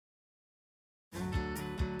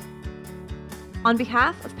On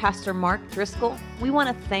behalf of Pastor Mark Driscoll, we want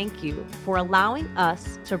to thank you for allowing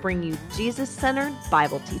us to bring you Jesus-centered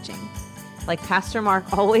Bible teaching. Like Pastor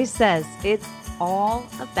Mark always says, it's all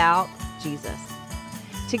about Jesus.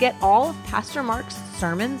 To get all of Pastor Mark's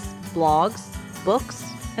sermons, blogs, books,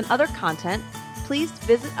 and other content, please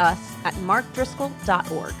visit us at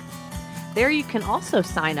markdriscoll.org. There you can also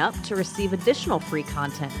sign up to receive additional free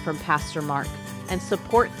content from Pastor Mark and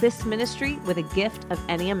support this ministry with a gift of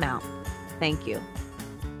any amount. Thank you.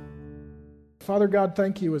 Father God,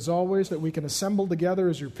 thank you as always that we can assemble together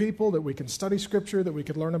as your people, that we can study Scripture, that we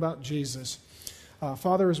could learn about Jesus.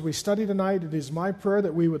 Father, as we study tonight, it is my prayer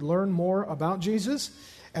that we would learn more about Jesus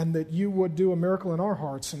and that you would do a miracle in our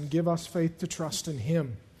hearts and give us faith to trust in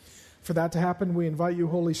him. For that to happen, we invite you,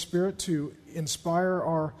 Holy Spirit, to inspire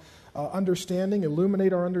our understanding,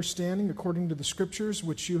 illuminate our understanding according to the Scriptures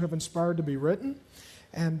which you have inspired to be written.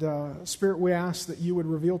 And Spirit, we ask that you would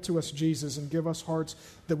reveal to us Jesus and give us hearts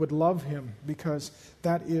that would love him, because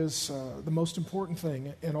that is the most important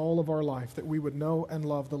thing in all of our life, that we would know and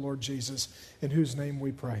love the Lord Jesus, in whose name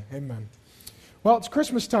we pray. Amen. Well, it's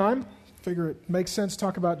Christmas time. Figure it makes sense to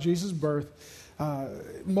talk about Jesus' birth.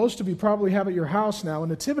 Most of you probably have at your house now a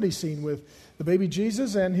nativity scene with the baby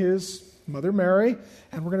Jesus and his Mother Mary,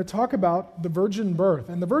 and we're going to talk about the virgin birth.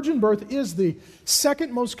 And the virgin birth is the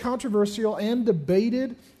second most controversial and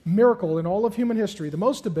debated miracle in all of human history. The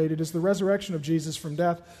most debated is the resurrection of Jesus from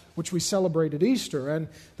death, which we celebrate at Easter. And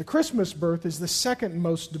the Christmas birth is the second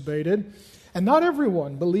most debated. And not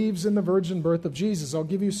everyone believes in the virgin birth of Jesus. I'll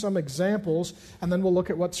give you some examples, and then we'll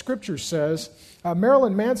look at what Scripture says.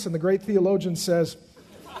 Marilyn Manson, the great theologian, says,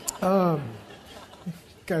 you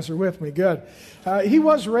guys are with me, good. He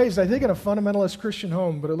was raised, I think, in a fundamentalist Christian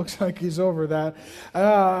home, but it looks like he's over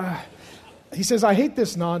that. He says, I hate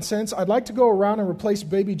this nonsense. I'd like to go around and replace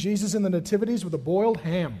baby Jesus in the nativities with a boiled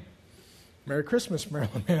ham. Merry Christmas,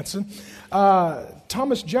 Marilyn Manson.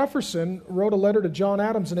 Thomas Jefferson wrote a letter to John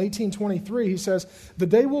Adams in 1823. He says, the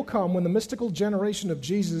day will come when the mystical generation of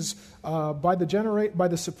Jesus by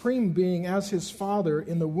the Supreme Being as his Father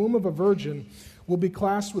in the womb of a virgin will be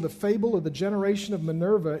classed with a fable of the generation of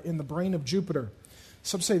Minerva in the brain of Jupiter.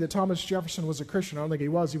 Some say that Thomas Jefferson was a Christian. I don't think he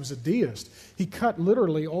was. He was a deist. He cut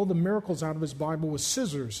literally all the miracles out of his Bible with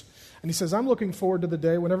scissors. And he says, I'm looking forward to the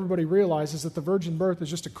day when everybody realizes that the virgin birth is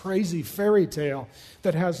just a crazy fairy tale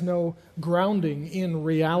that has no grounding in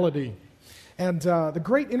reality. And the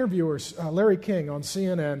great interviewer, Larry King on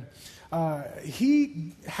CNN,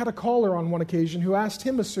 he had a caller on one occasion who asked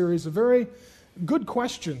him a series of very good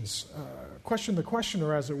questions, questioned the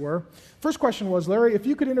questioner, as it were. First question was, Larry, if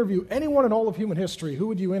you could interview anyone in all of human history, who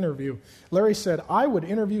would you interview? Larry said, I would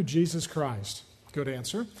interview Jesus Christ. Good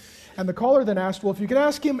answer. And the caller then asked, well, if you could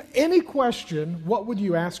ask him any question, what would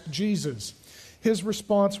you ask Jesus? His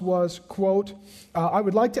response was, quote, I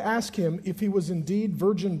would like to ask him if he was indeed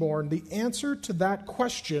virgin born. The answer to that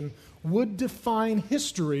question would define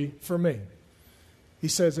history for me. He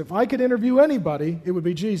says, if I could interview anybody, it would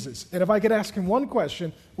be Jesus. And if I could ask him one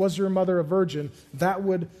question, was your mother a virgin? That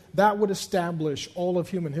would establish all of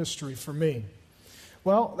human history for me.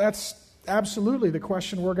 Well, that's absolutely the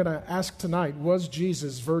question we're going to ask tonight. Was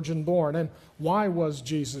Jesus virgin born? And why was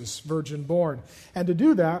Jesus virgin born? And to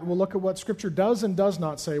do that, we'll look at what Scripture does and does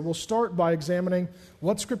not say. We'll start by examining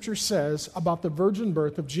what Scripture says about the virgin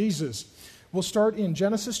birth of Jesus. We'll start in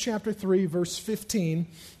Genesis chapter 3, verse 15,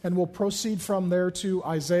 and we'll proceed from there to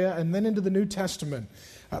Isaiah and then into the New Testament.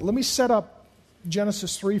 Let me set up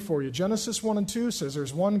Genesis 3 for you. Genesis 1 and 2 says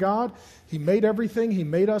there's one God. He made everything. He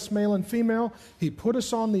made us male and female. He put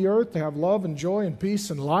us on the earth to have love and joy and peace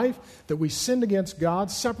and life, that we sinned against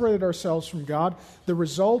God, separated ourselves from God. The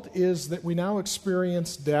result is that we now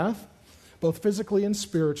experience death, both physically and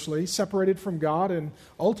spiritually, separated from God and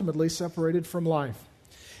ultimately separated from life.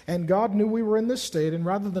 And God knew we were in this state, and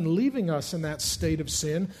rather than leaving us in that state of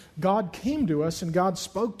sin, God came to us and God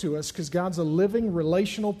spoke to us, because God's a living,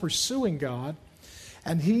 relational, pursuing God.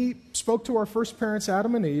 And he spoke to our first parents,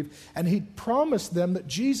 Adam and Eve, and he promised them that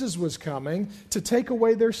Jesus was coming to take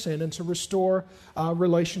away their sin and to restore a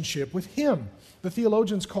relationship with him. The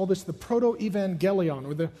theologians call this the proto-evangelion,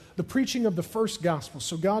 or the preaching of the first gospel.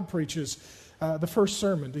 So God preaches the first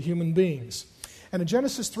sermon to human beings. And in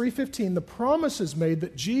Genesis 3:15, the promise is made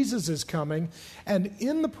that Jesus is coming, and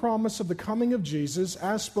in the promise of the coming of Jesus,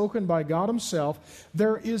 as spoken by God himself,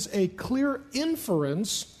 there is a clear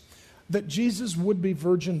inference that Jesus would be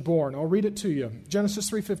virgin born. I'll read it to you.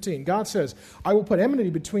 Genesis 3:15. God says, I will put enmity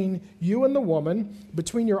between you and the woman,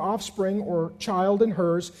 between your offspring or child and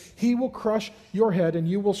hers. He will crush your head and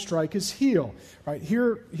you will strike his heel. Right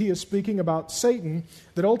here he is speaking about Satan,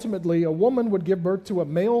 that ultimately a woman would give birth to a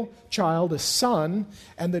male child, a son,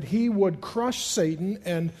 and that he would crush Satan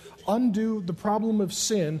and undo the problem of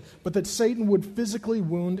sin, but that Satan would physically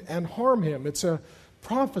wound and harm him. It's a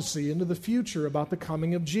prophecy into the future about the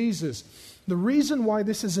coming of Jesus. The reason why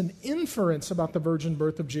this is an inference about the virgin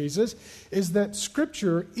birth of Jesus is that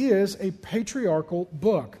Scripture is a patriarchal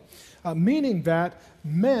book, meaning that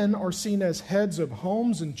men are seen as heads of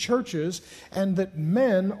homes and churches, and that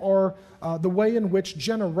men are the way in which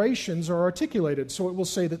generations are articulated. So it will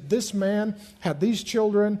say that this man had these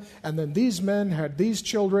children, and then these men had these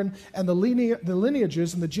children, and the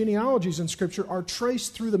lineages and the genealogies in Scripture are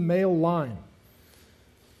traced through the male line.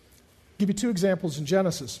 I'll give you 2 examples in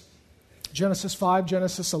Genesis. Genesis 5,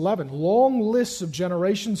 Genesis 11. Long lists of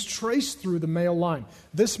generations traced through the male line.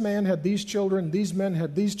 This man had these children, these men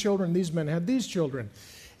had these children, these men had these children.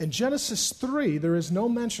 In Genesis 3, there is no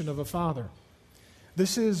mention of a father.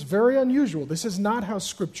 This is very unusual. This is not how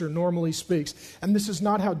Scripture normally speaks, and this is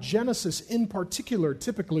not how Genesis in particular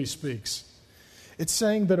typically speaks. It's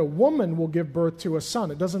saying that a woman will give birth to a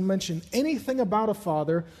son. It doesn't mention anything about a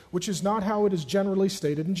father, which is not how it is generally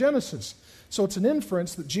stated in Genesis. So it's an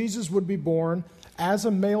inference that Jesus would be born as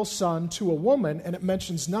a male son to a woman, and it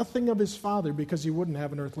mentions nothing of his father because he wouldn't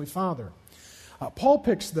have an earthly father. Paul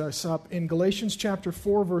picks this up in Galatians chapter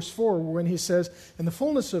 4, verse 4, when he says, in the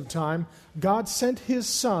fullness of time, God sent his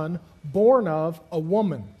son born of a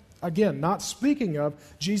woman. Again, not speaking of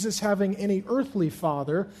Jesus having any earthly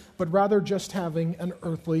father, but rather just having an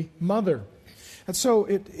earthly mother. And so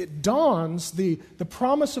it dawns, the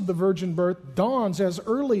promise of the virgin birth dawns as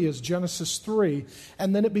early as Genesis 3,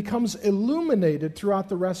 and then it becomes illuminated throughout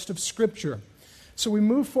the rest of Scripture. So we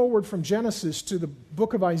move forward from Genesis to the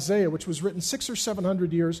book of Isaiah, which was written 600 or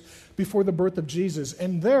 700 years before the birth of Jesus.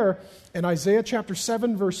 And there, in Isaiah chapter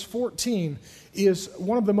 7, verse 14, is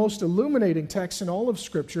one of the most illuminating texts in all of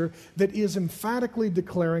Scripture that is emphatically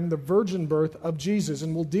declaring the virgin birth of Jesus.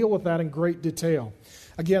 And we'll deal with that in great detail.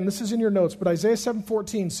 Again, this is in your notes, but Isaiah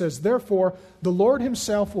 7:14 says, therefore, the Lord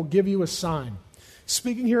himself will give you a sign.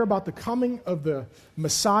 Speaking here about the coming of the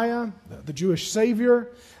Messiah, the Jewish Savior,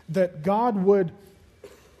 that God would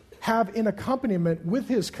have in accompaniment with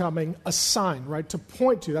his coming a sign, right, to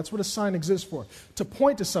point to. That's what a sign exists for, to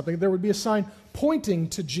point to something. There would be a sign pointing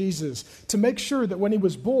to Jesus, to make sure that when he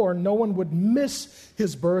was born, no one would miss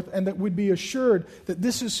his birth, and that we'd be assured that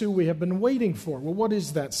this is who we have been waiting for. Well, what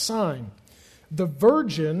is that sign? The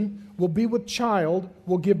virgin will be with child,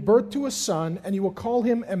 will give birth to a son, and you will call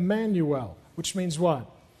him Emmanuel, which means what?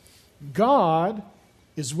 God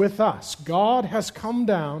is with us. God has come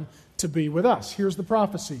down to be with us. Here's the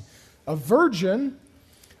prophecy. A virgin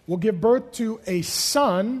will give birth to a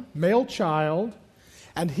son, male child,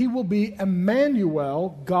 and he will be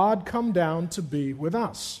Emmanuel, God come down to be with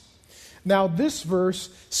us. Now, this verse,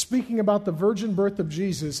 speaking about the virgin birth of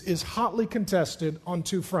Jesus, is hotly contested on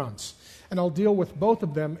 2 fronts, and I'll deal with both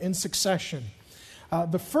of them in succession.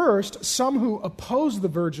 The first, some who oppose the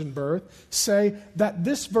virgin birth say that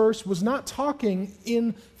this verse was not talking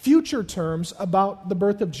in future terms about the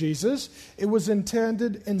birth of Jesus. It was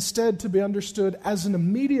intended instead to be understood as an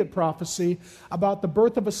immediate prophecy about the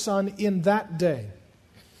birth of a son in that day.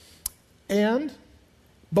 And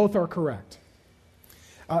both are correct.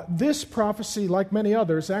 This prophecy, like many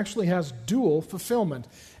others, actually has dual fulfillment.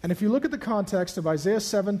 And if you look at the context of Isaiah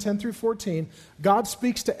 7, 10 through 14, God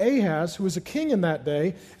speaks to Ahaz, who was a king in that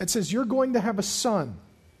day, and says, you're going to have a son.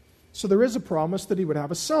 So there is a promise that he would have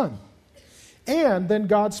a son. And then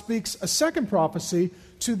God speaks a second prophecy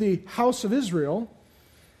to the house of Israel,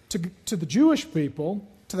 to the Jewish people,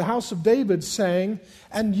 to the house of David, saying,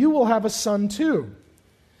 and you will have a son too.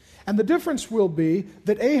 And the difference will be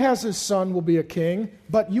that Ahaz's son will be a king,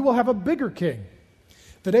 but you will have a bigger king.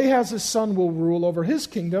 That Ahaz's son will rule over his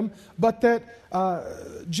kingdom, but that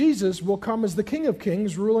Jesus will come as the King of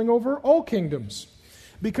Kings, ruling over all kingdoms.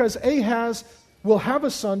 Because Ahaz will have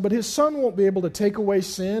a son, but his son won't be able to take away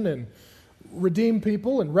sin and redeem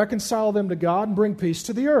people and reconcile them to God and bring peace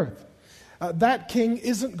to the earth. That king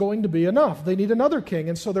isn't going to be enough. They need another king,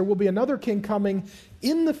 and so there will be another king coming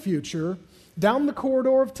in the future, down the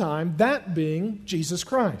corridor of time, that being Jesus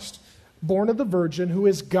Christ, born of the Virgin, who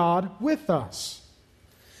is God with us.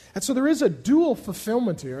 And so there is a dual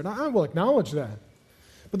fulfillment here, and I will acknowledge that.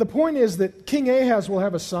 But the point is that King Ahaz will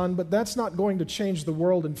have a son, but that's not going to change the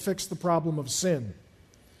world and fix the problem of sin.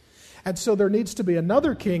 And so there needs to be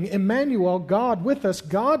another king, Emmanuel, God with us,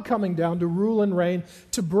 God coming down to rule and reign,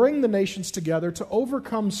 to bring the nations together, to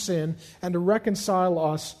overcome sin, and to reconcile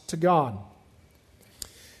us to God.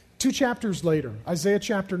 2 chapters later, Isaiah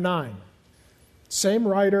chapter 9. Same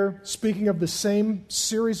writer, speaking of the same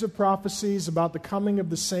series of prophecies about the coming of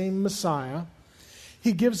the same Messiah.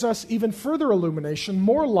 He gives us even further illumination,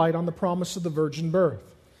 more light on the promise of the virgin birth.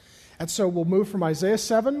 And so we'll move from Isaiah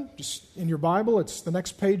 7, just in your Bible, it's the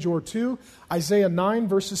next page or two. Isaiah 9,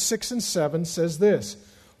 verses 6 and 7 says this,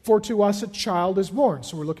 "For to us a child is born."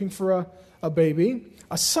 So we're looking for a baby.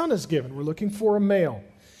 "A son is given." We're looking for a male.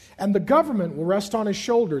 "And the government will rest on his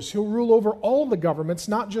shoulders. He'll rule over all the governments,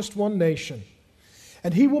 not just one nation.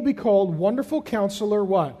 And he will be called Wonderful Counselor,"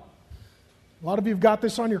 what? A lot of you have got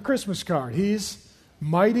this on your Christmas card. He's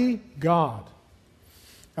Mighty God.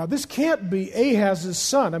 Now, this can't be Ahaz's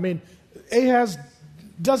son. I mean, Ahaz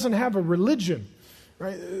doesn't have a religion,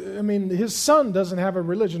 right? I mean, his son doesn't have a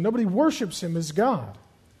religion. Nobody worships him as God.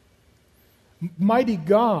 Mighty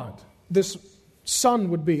God, this son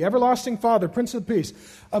would be. "Everlasting Father, Prince of Peace.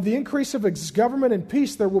 Of the increase of his government and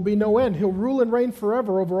peace there will be no end. He'll rule and reign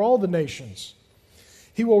forever over all the nations.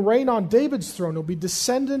 He will reign on David's throne. He'll be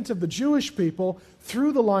descendant of the Jewish people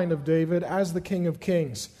through the line of David as the King of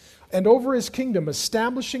Kings. And over his kingdom,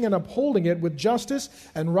 establishing and upholding it with justice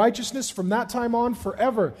and righteousness from that time on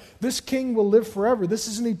forever." This king will live forever. This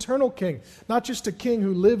is an eternal king, not just a king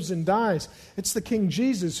who lives and dies. It's the King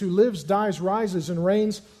Jesus who lives, dies, rises, and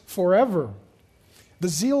reigns forever. "The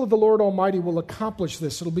zeal of the Lord Almighty will accomplish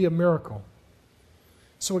this." It'll be a miracle.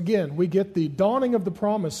 So again, we get the dawning of the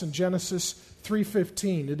promise in Genesis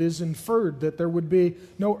 3:15. It is inferred that there would be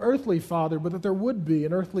no earthly father, but that there would be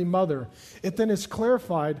an earthly mother. It then is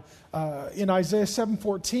clarified in Isaiah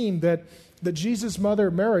 7:14 that Jesus'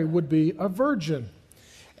 mother Mary would be a virgin.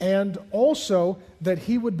 And also that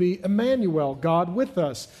he would be Emmanuel, God with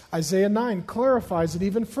us. Isaiah 9 clarifies it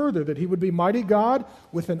even further, that he would be mighty God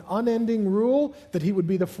with an unending rule, that he would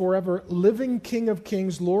be the forever living King of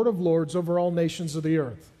Kings, Lord of Lords over all nations of the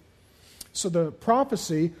earth. So the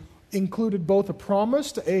prophecy included both a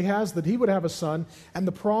promise to Ahaz that he would have a son and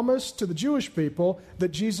the promise to the Jewish people that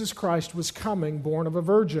Jesus Christ was coming, born of a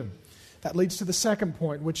virgin. That leads to the second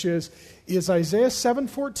point, which is Isaiah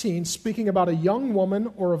 7:14 speaking about a young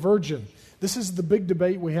woman or a virgin? This is the big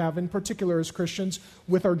debate we have, in particular as Christians,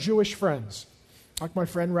 with our Jewish friends, like my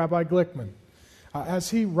friend Rabbi Glickman.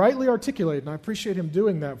 As he rightly articulated, and I appreciate him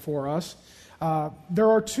doing that for us, there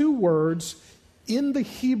are two words in the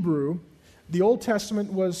Hebrew. The Old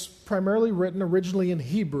Testament was primarily written originally in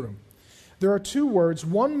Hebrew. There are two words.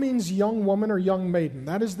 One means young woman or young maiden.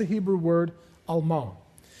 That is the Hebrew word almah.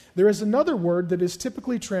 There is another word that is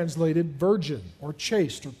typically translated virgin or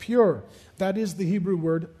chaste or pure. That is the Hebrew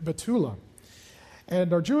word betula.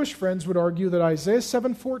 And our Jewish friends would argue that Isaiah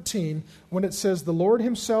 7:14, when it says, "The Lord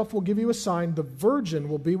himself will give you a sign, the virgin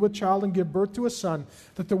will be with child and give birth to a son,"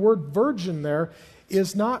 that the word virgin there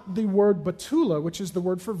is not the word betula, which is the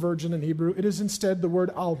word for virgin in Hebrew. It is instead the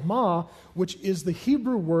word almah, which is the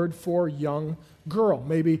Hebrew word for young girl,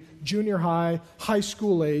 maybe junior high, high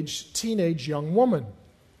school age, teenage young woman.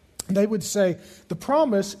 They would say the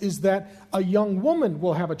promise is that a young woman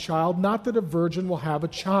will have a child, not that a virgin will have a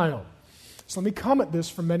child. So let me come at this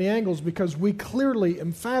from many angles, because we clearly,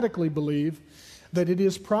 emphatically believe that it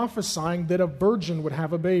is prophesying that a virgin would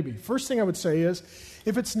have a baby. First thing I would say is,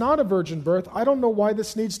 if it's not a virgin birth, I don't know why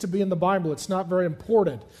this needs to be in the Bible. It's not very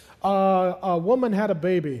important. A woman had a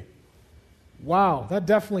baby. Wow, that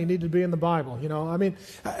definitely needed to be in the Bible,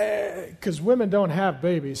 because women don't have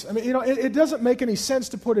babies. It doesn't make any sense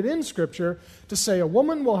to put it in Scripture to say a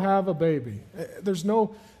woman will have a baby. There's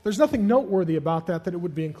nothing noteworthy about that it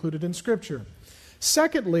would be included in Scripture.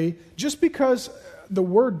 Secondly, just because the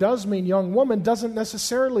word does mean young woman doesn't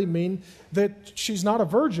necessarily mean that she's not a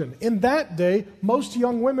virgin. In that day, most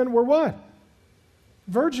young women were what?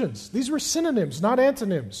 Virgins. These were synonyms, not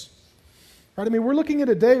antonyms. Right? We're looking at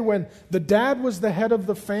a day when the dad was the head of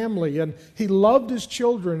the family and he loved his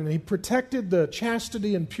children and he protected the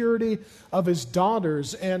chastity and purity of his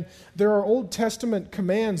daughters. And there are Old Testament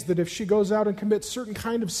commands that if she goes out and commits certain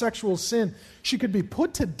kind of sexual sin, she could be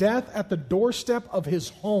put to death at the doorstep of his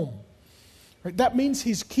home. Right? That means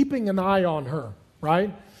he's keeping an eye on her,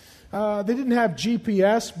 right? They didn't have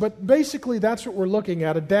GPS, but basically that's what we're looking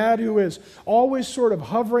at. A dad who is always sort of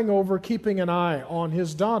hovering over, keeping an eye on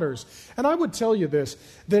his daughters. And I would tell you this,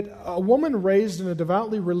 that a woman raised in a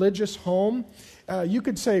devoutly religious home, you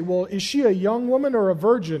could say, well, is she a young woman or a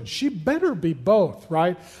virgin? She better be both,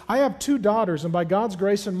 right? I have 2 daughters, and by God's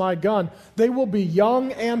grace and my gun, they will be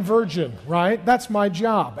young and virgin, right? That's my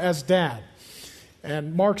job as dad.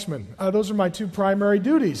 and marksman. Those are my two primary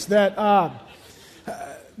duties. That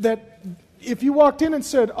if you walked in and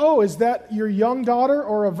said, "Oh, is that your young daughter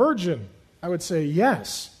or a virgin?" I would say,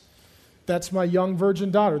 "Yes, that's my young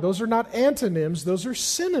virgin daughter." Those are not antonyms, those are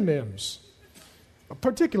synonyms.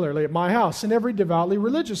 Particularly at my house, in every devoutly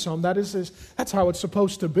religious home, that's how it's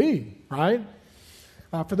supposed to be, right?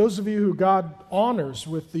 For those of you who God honors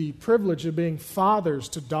with the privilege of being fathers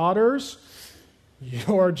to daughters,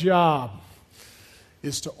 your job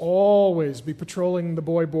is to always be patrolling the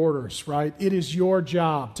boy borders, right? It is your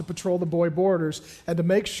job to patrol the boy borders and to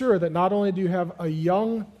make sure that not only do you have a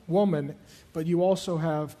young woman, but you also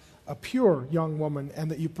have a pure young woman, and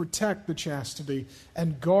that you protect the chastity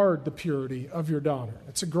and guard the purity of your daughter.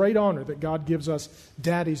 It's a great honor that God gives us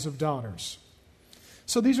daddies of daughters.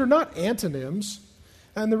 So these are not antonyms.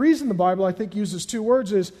 And the reason the Bible, I think, uses two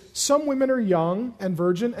words is some women are young and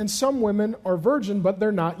virgin, and some women are virgin, but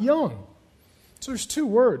they're not young. So there's two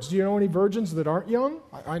words. Do you know any virgins that aren't young?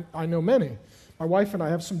 I know many. My wife and I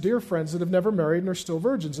have some dear friends that have never married and are still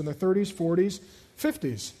virgins in their 30s, 40s,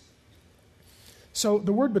 50s. So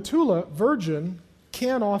the word betula, virgin,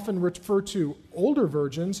 can often refer to older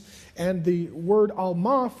virgins, and the word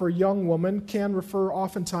alma for young woman can refer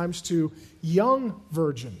oftentimes to young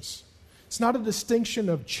virgins. It's not a distinction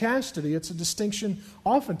of chastity, it's a distinction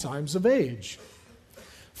oftentimes of age.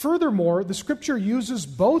 Furthermore, the Scripture uses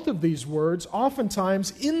both of these words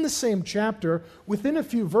oftentimes in the same chapter, within a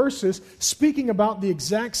few verses, speaking about the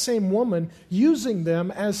exact same woman, using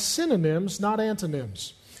them as synonyms, not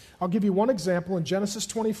antonyms. I'll give you one example in Genesis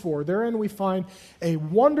 24. Therein we find a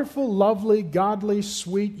wonderful, lovely, godly,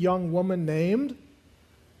 sweet young woman named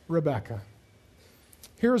Rebekah.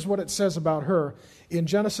 Here's what it says about her in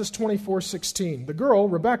Genesis 24:16. The girl,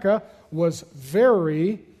 Rebekah, was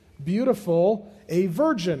very beautiful, a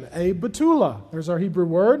virgin, a betula. There's our Hebrew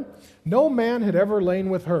word. No man had ever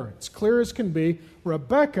lain with her. It's clear as can be.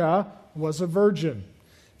 Rebekah was a virgin.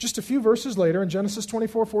 Just a few verses later, in Genesis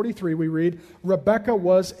 24:43, we read, Rebekah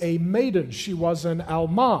was a maiden. She was an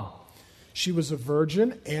alma. She was a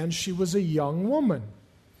virgin, and she was a young woman.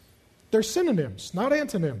 They're synonyms, not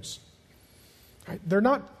antonyms. Right? They're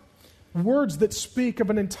not words that speak of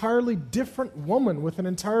an entirely different woman with an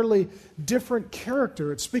entirely different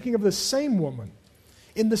character. It's speaking of the same woman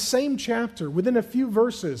in the same chapter, within a few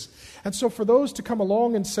verses. And so for those to come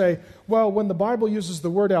along and say, well, when the Bible uses the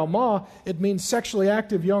word alma, it means sexually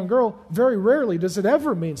active young girl, very rarely does it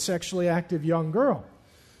ever mean sexually active young girl.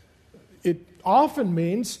 It often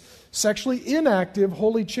means sexually inactive,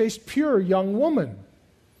 holy, chaste, pure young woman.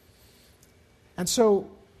 And so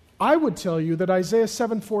I would tell you that Isaiah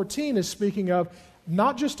 7:14 is speaking of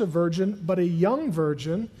not just a virgin, but a young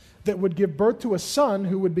virgin that would give birth to a son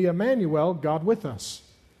who would be Emmanuel, God with us.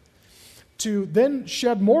 To then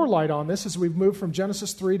shed more light on this as we've moved from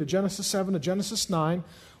Genesis 3 to Genesis 7 to Genesis 9,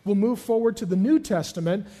 we'll move forward to the New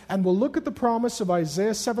Testament and we'll look at the promise of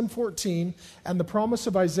Isaiah 7:14 and the promise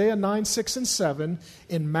of Isaiah 9:6 and 7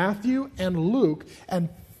 in Matthew and Luke, and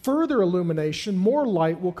further illumination, more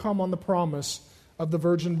light will come on the promise of the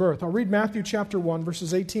virgin birth. I'll read Matthew chapter 1,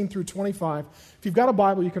 verses 18 through 25. If you've got a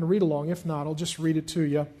Bible, you can read along. If not, I'll just read it to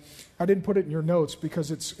you. I didn't put it in your notes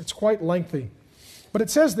because it's quite lengthy. But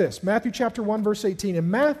it says this, Matthew chapter 1, verse 18.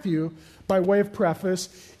 And Matthew, by way of preface,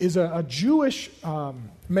 is a Jewish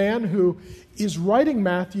man who is writing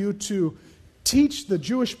Matthew to teach the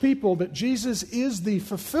Jewish people that Jesus is the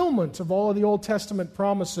fulfillment of all of the Old Testament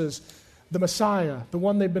promises, the Messiah, the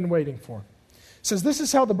one they've been waiting for. It says, this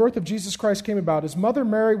is how the birth of Jesus Christ came about. His mother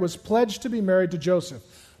Mary was pledged to be married to Joseph.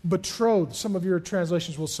 Betrothed, some of your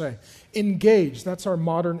translations will say. Engaged, that's our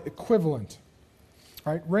modern equivalent.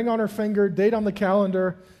 All right, ring on her finger, date on the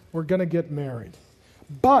calendar, we're going to get married.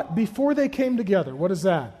 But before they came together, what is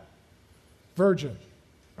that? Virgin.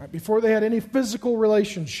 All right, before they had any physical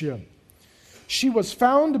relationship, she was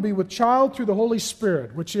found to be with child through the Holy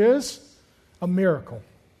Spirit, which is a miracle.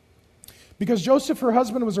 Because Joseph, her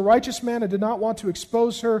husband, was a righteous man and did not want to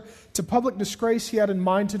expose her to public disgrace, he had in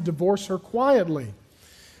mind to divorce her quietly.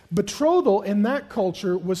 Betrothal in that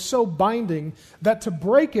culture was so binding that to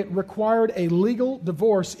break it required a legal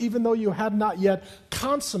divorce, even though you had not yet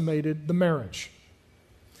consummated the marriage.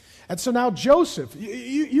 And so now Joseph,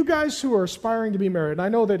 you guys who are aspiring to be married, and I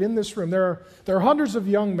know that in this room there are hundreds of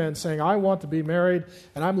young men saying, I want to be married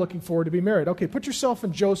and I'm looking forward to be married. Okay, put yourself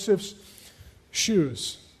in Joseph's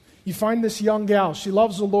shoes. You find this young gal, she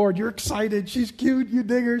loves the Lord, you're excited, she's cute, you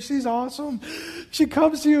dig her, she's awesome. She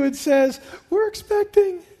comes to you and says, we're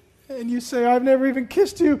expecting. And you say, I've never even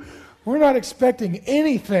kissed you. We're not expecting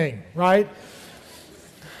anything, right?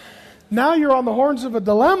 Now you're on the horns of a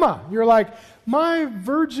dilemma. You're like, my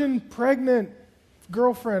virgin, pregnant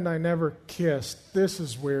girlfriend I never kissed. This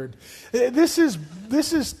is weird. This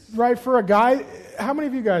is right for a guy. How many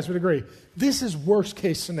of you guys would agree? This is worst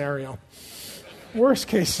case scenario. Worst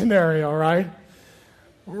case scenario, right?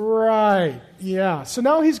 Right, yeah. So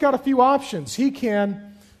now he's got a few options. He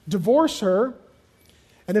can divorce her,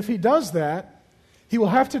 and if he does that, he will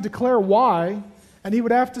have to declare why, and he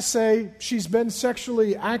would have to say she's been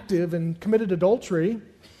sexually active and committed adultery,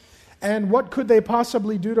 and what could they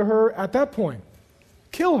possibly do to her at that point?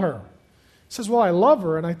 Kill her. He says, well, I love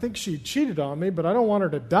her, and I think she cheated on me, but I don't want her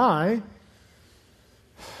to die.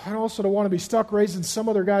 I also don't want to be stuck raising some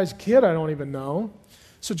other guy's kid I don't even know.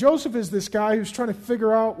 So Joseph is this guy who's trying to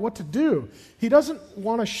figure out what to do. He doesn't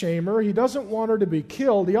want to shame her. He doesn't want her to be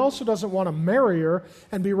killed. He also doesn't want to marry her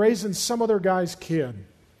and be raising some other guy's kid.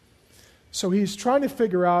 So he's trying to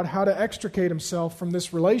figure out how to extricate himself from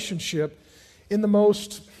this relationship in the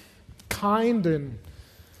most kind and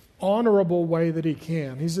honorable way that he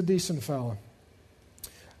can. He's a decent fellow.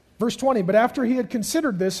 Verse 20, but after he had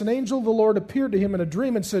considered this, an angel of the Lord appeared to him in a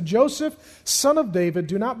dream and said, Joseph, son of David,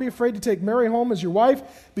 do not be afraid to take Mary home as your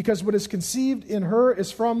wife, because what is conceived in her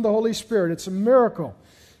is from the Holy Spirit. It's a miracle.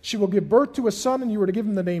 She will give birth to a son, and you are to give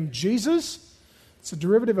him the name Jesus. It's a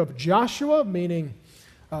derivative of Joshua, meaning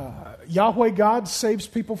Yahweh God saves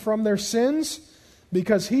people from their sins,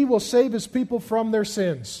 because he will save his people from their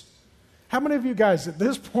sins. How many of you guys at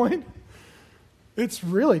this point, it's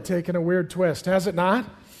really taken a weird twist, has it not?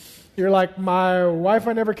 You're like, my wife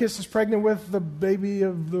I never kissed is pregnant with the baby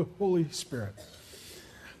of the Holy Spirit.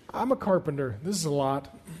 I'm a carpenter. This is a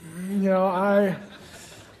lot. You know,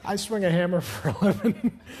 I swing a hammer for a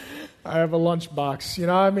living. I have a lunchbox. You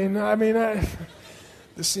know, I mean,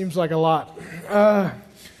 this seems like a lot.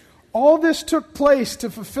 All this took place to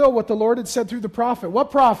fulfill what the Lord had said through the prophet.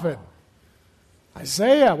 What prophet?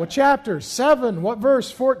 Isaiah. What chapter? 7. What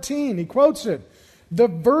verse? 14. He quotes it. The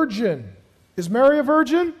virgin. Is Mary a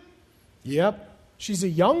virgin? Yep. She's a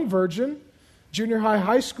young virgin, junior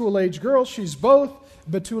high school age girl. She's both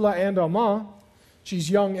Betula and Alma. She's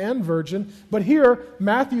young and virgin. But here,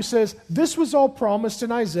 Matthew says, this was all promised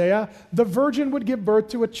in Isaiah. The virgin would give birth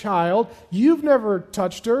to a child. You've never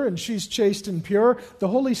touched her, and she's chaste and pure. The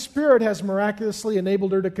Holy Spirit has miraculously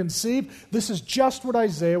enabled her to conceive. This is just what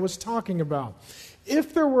Isaiah was talking about.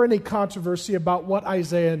 If there were any controversy about what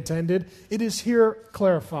Isaiah intended, it is here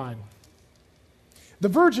clarified. The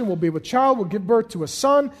virgin will be with child, will give birth to a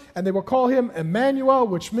son, and they will call him Emmanuel,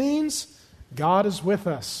 which means God is with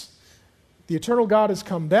us. The eternal God has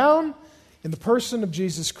come down in the person of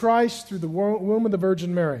Jesus Christ through the womb of the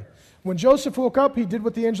Virgin Mary. When Joseph woke up, he did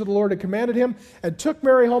what the angel of the Lord had commanded him and took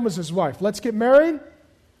Mary home as his wife. Let's get married.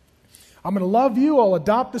 I'm going to love you. I'll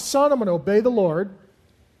adopt a son. I'm going to obey the Lord.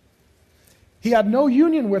 He had no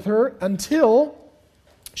union with her until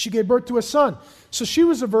she gave birth to a son. So she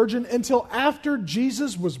was a virgin until after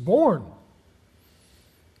Jesus was born.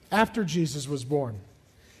 After Jesus was born.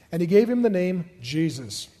 And he gave him the name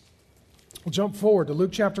Jesus. We'll jump forward to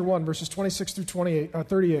Luke chapter 1, verses 26 through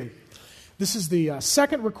 38. This is the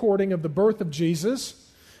second recording of the birth of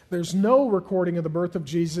Jesus. There's no recording of the birth of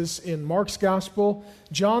Jesus in Mark's gospel.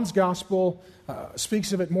 John's gospel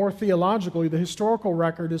speaks of it more theologically. The historical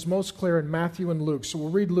record is most clear in Matthew and Luke. So we'll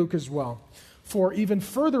read Luke as well for even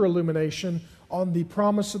further illumination on the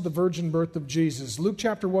promise of the virgin birth of Jesus. Luke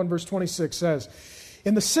chapter 1, verse 26 says,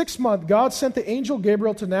 in the 6th month, God sent the angel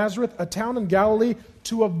Gabriel to Nazareth, a town in Galilee,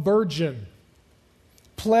 to a virgin,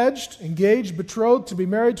 pledged, engaged, betrothed to be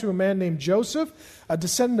married to a man named Joseph, a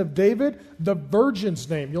descendant of David, the virgin's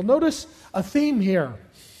name. You'll notice a theme here,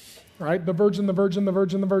 right? The virgin, the virgin, the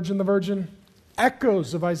virgin, the virgin, the virgin.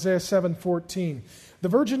 Echoes of Isaiah 7:14. The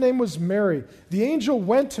virgin name was Mary. The angel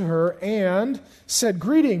went to her and said,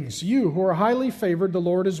 greetings, you who are highly favored, the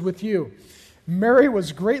Lord is with you. Mary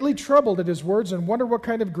was greatly troubled at his words and wondered what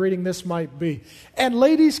kind of greeting this might be. And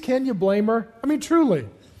ladies, can you blame her? I mean, truly.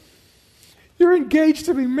 You're engaged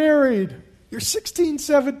to be married. You're 16,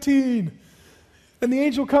 17. And the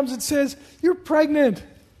angel comes and says, you're pregnant.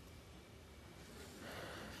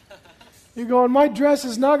 You're going, my dress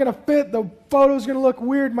is not going to fit. The photo's going to look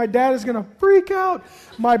weird. My dad is going to freak out.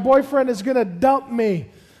 My boyfriend is going to dump me.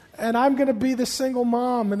 And I'm going to be the single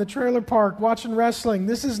mom in the trailer park watching wrestling.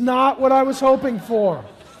 This is not what I was hoping for.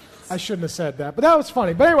 I shouldn't have said that, but that was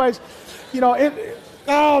funny. But anyways, you know,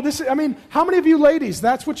 how many of you ladies,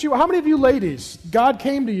 how many of you ladies, God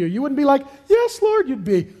came to you, you wouldn't be like, yes, Lord, you'd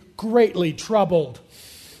be greatly troubled.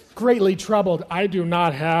 Greatly troubled. I do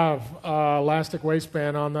not have elastic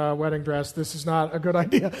waistband on the wedding dress. This is not a good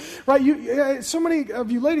idea. Right? So many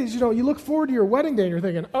of you ladies, you look forward to your wedding day and you're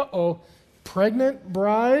thinking, uh-oh, pregnant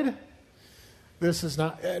bride? This is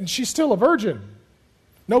not, and she's still a virgin.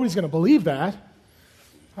 Nobody's going to believe that.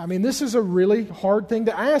 I mean, this is a really hard thing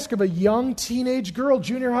to ask of a young teenage girl,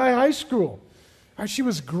 junior high school. She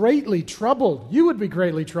was greatly troubled. You would be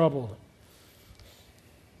greatly troubled.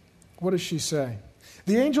 What does she say?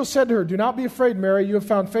 The angel said to her, "Do not be afraid, Mary. You have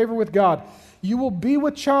found favor with God. You will be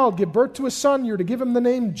with child, give birth to a son. You're to give him the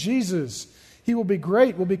name Jesus. He will be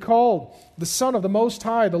great, will be called the Son of the Most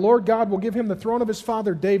High. The Lord God will give him the throne of his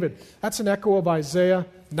father David." That's an echo of Isaiah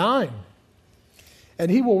 9.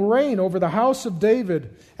 "And he will reign over the house of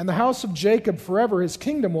David and the house of Jacob forever. His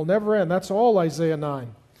kingdom will never end." That's all Isaiah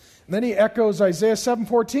 9. And then he echoes Isaiah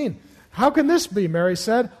 7:14. "How can this be?" Mary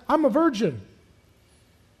said. "I'm a virgin."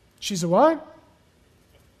 She's a what?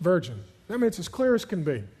 Virgin. I mean, it's as clear as can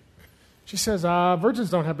be. She says, virgins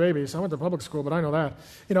don't have babies. I went to public school, but I know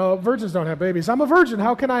that. Virgins don't have babies. I'm a virgin.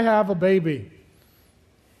 How can I have a baby?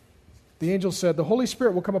 The angel said, "The Holy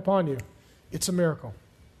Spirit will come upon you." It's a miracle.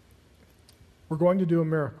 We're going to do a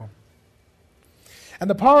miracle. "And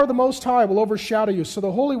the power of the Most High will overshadow you. So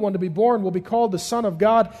the Holy One to be born will be called the Son of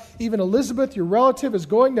God. Even Elizabeth, your relative, is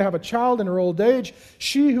going to have a child in her old age.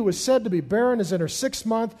 She who is said to be barren is in her 6th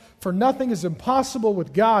month, for nothing is impossible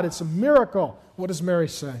with God." It's a miracle. What does Mary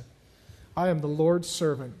say? "I am the Lord's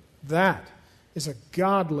servant." That is a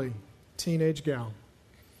godly teenage gal.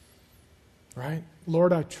 Right?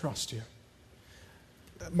 "Lord, I trust you.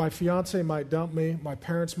 My fiance might dump me. My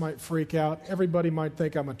parents might freak out. Everybody might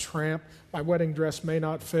think I'm a tramp. My wedding dress may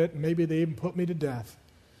not fit. Maybe they even put me to death.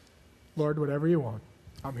 Lord, whatever you want,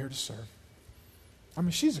 I'm here to serve." I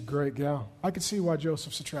mean, she's a great gal. I could see why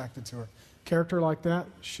Joseph's attracted to her. Character like that,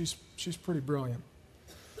 she's pretty brilliant.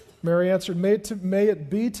 Mary answered, may it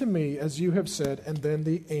be to me as you have said," and then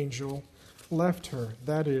the angel left her.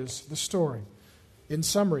 That is the story. In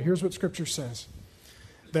summary, here's what Scripture says.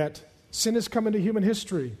 That sin has come into human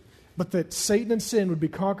history, but that Satan and sin would be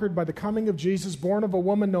conquered by the coming of Jesus, born of a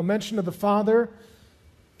woman, no mention of the Father,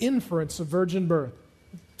 inference of virgin birth.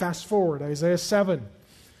 Fast forward, Isaiah 7.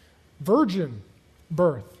 Virgin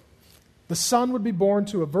birth. The Son would be born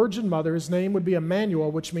to a virgin mother. His name would be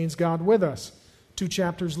Emmanuel, which means God with us. 2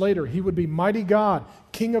 chapters later, he would be mighty God,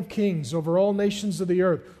 King of kings over all nations of the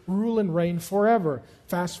earth, rule and reign forever.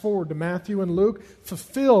 Fast forward to Matthew and Luke,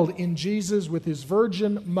 fulfilled in Jesus with his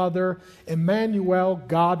virgin mother, Emmanuel,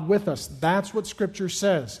 God with us. That's what Scripture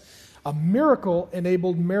says. A miracle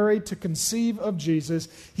enabled Mary to conceive of Jesus.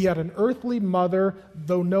 He had an earthly mother,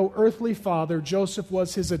 though no earthly father. Joseph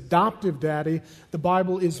was his adoptive daddy. The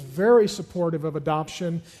Bible is very supportive of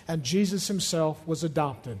adoption, and Jesus himself was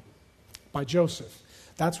adopted by Joseph.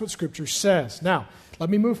 That's what Scripture says. Now, let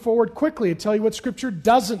me move forward quickly and tell you what Scripture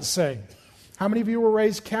doesn't say. How many of you were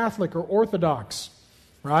raised Catholic or Orthodox?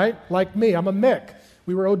 Right? Like me, I'm a Mick.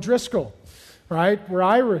 We were O'Driscoll. Right? We're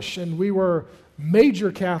Irish, and we were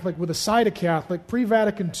major Catholic with a side of Catholic,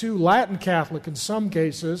 pre-Vatican II, Latin Catholic in some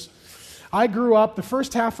cases. I grew up the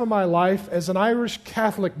first half of my life as an Irish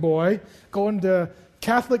Catholic boy, going to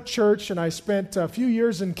Catholic church, and I spent a few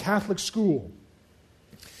years in Catholic school.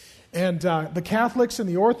 And the Catholics and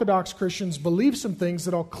the Orthodox Christians believe some things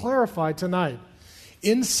that I'll clarify tonight.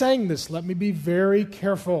 In saying this, let me be very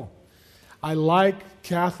careful. I like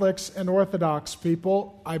Catholics and Orthodox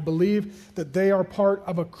people. I believe that they are part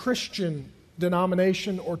of a Christian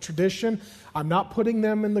denomination or tradition. I'm not putting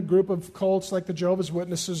them in the group of cults like the Jehovah's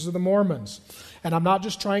Witnesses or the Mormons. And I'm not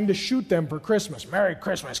just trying to shoot them for Christmas. Merry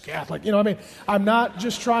Christmas, Catholic. You know what I mean? I'm not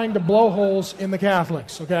just trying to blow holes in the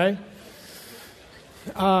Catholics, okay?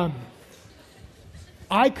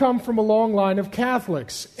 I come from a long line of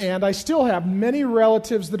Catholics, and I still have many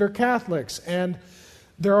relatives that are Catholics. And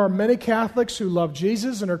there are many Catholics who love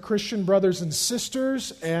Jesus and are Christian brothers and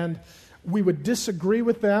sisters, and we would disagree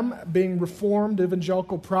with them, being Reformed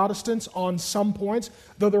evangelical Protestants, on some points,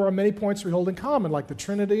 though there are many points we hold in common, like the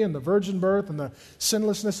Trinity and the virgin birth and the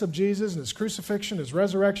sinlessness of Jesus and his crucifixion, his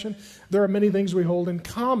resurrection. There are many things we hold in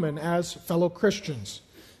common as fellow Christians.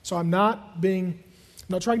 So I'm not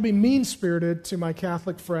trying to be mean-spirited to my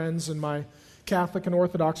Catholic friends and my Catholic and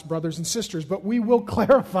Orthodox brothers and sisters, but we will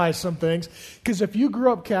clarify some things, because if you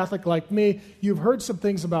grew up Catholic like me, you've heard some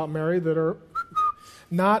things about Mary that are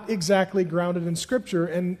not exactly grounded in Scripture,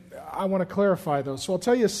 and I want to clarify those. So I'll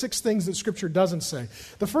tell you 6 things that Scripture doesn't say.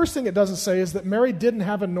 The first thing it doesn't say is that Mary didn't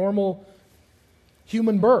have a normal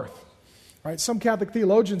human birth. Right? Some Catholic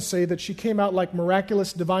theologians say that she came out like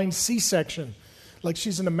miraculous divine C-section, like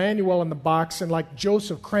she's an Emmanuel in the box, and like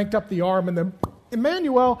Joseph cranked up the arm, and then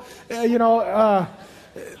Emmanuel, it's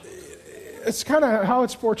kind of how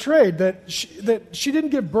it's portrayed, that she didn't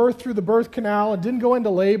give birth through the birth canal and didn't go into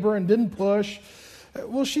labor and didn't push.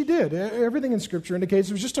 Well, she did. Everything in Scripture indicates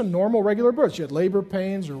it was just a normal, regular birth. She had labor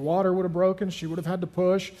pains, her water would have broken, she would have had to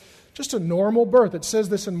push. Just a normal birth. It says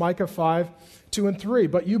this in Micah 5, 2 and 3.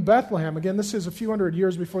 But you, Bethlehem, again, this is a few hundred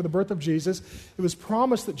years before the birth of Jesus. It was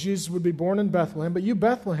promised that Jesus would be born in Bethlehem. But you,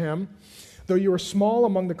 Bethlehem, though you are small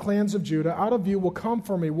among the clans of Judah, out of you will come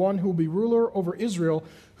for me one who will be ruler over Israel,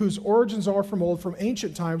 whose origins are from old, from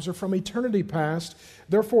ancient times, or from eternity past.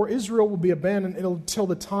 Therefore Israel will be abandoned until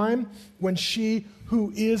the time when she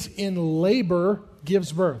who is in labor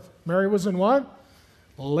gives birth. Mary was in what?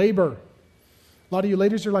 Labor. A lot of you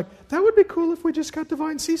ladies are like, that would be cool if we just got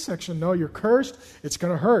divine C-section. No, you're cursed. It's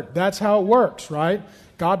going to hurt. That's how it works, right?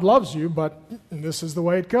 God loves you, but this is the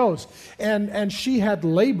way it goes. And she had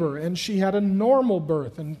labor, and she had a normal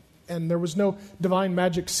birth, and there was no divine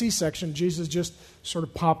magic C-section. Jesus just sort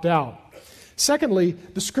of popped out. Secondly,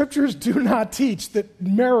 the Scriptures do not teach that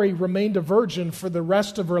Mary remained a virgin for the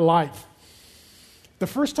rest of her life. The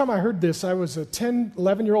first time I heard this, I was a 10,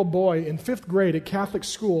 11-year-old boy in 5th grade at Catholic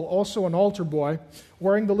school, also an altar boy,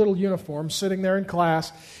 wearing the little uniform, sitting there in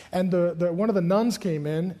class, and one of the nuns came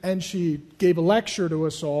in, and she gave a lecture to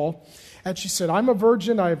us all, and she said, I'm a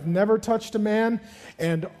virgin, I've never touched a man,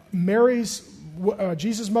 and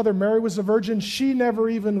Jesus' mother Mary was a virgin, she never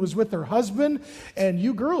even was with her husband, and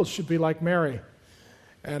you girls should be like Mary.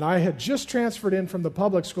 And I had just transferred in from the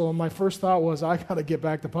public school, and my first thought was, I got to get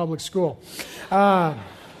back to public school.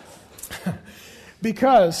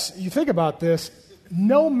 Because, you think about this,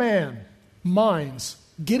 no man minds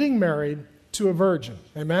getting married to a virgin.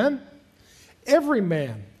 Amen? Every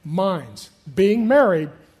man minds being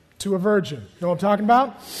married to a virgin. You know what I'm talking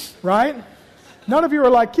about? Right? None of you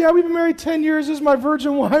are like, yeah, we've been married 10 years, this is my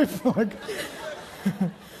virgin wife. Like,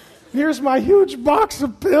 here's my huge box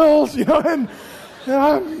of pills, and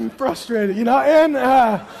I'm frustrated, and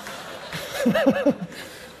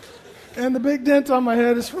and the big dent on my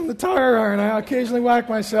head is from the tire iron I occasionally whack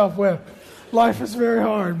myself with. Life is very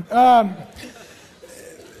hard.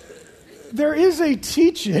 There is a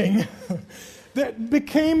teaching that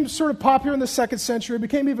became sort of popular in the 2nd century,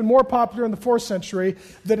 became even more popular in the 4th century,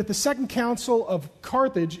 that at the Second Council of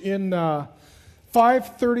Carthage in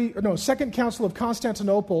 2nd Council of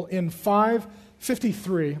Constantinople in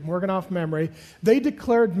 553, I'm working off memory, they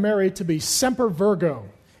declared Mary to be semper virgo,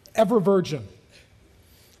 ever virgin,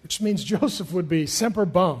 which means Joseph would be semper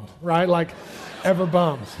bummed, right? Like, ever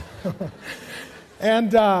bummed.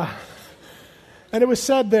 And it was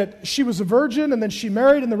said that she was a virgin, and then she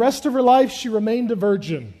married, and the rest of her life she remained a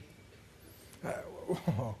virgin.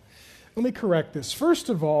 Let me correct this. First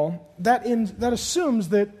of all, that assumes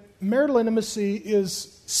that marital intimacy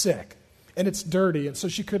is sick. And it's dirty, and so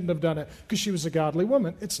she couldn't have done it because she was a godly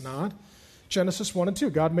woman. It's not. Genesis 1 and 2,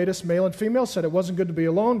 God made us male and female, said it wasn't good to be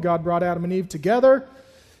alone. God brought Adam and Eve together.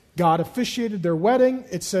 God officiated their wedding.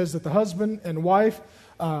 It says that the husband and wife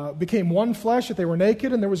became one flesh, that they were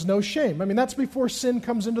naked, and there was no shame. I mean, that's before sin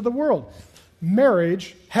comes into the world.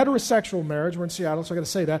 Marriage, heterosexual marriage, we're in Seattle, so I got to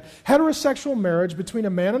say that, heterosexual marriage between a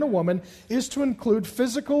man and a woman is to include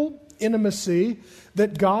physical intimacy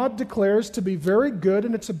that God declares to be very good,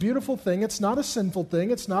 and it's a beautiful thing. It's not a sinful thing.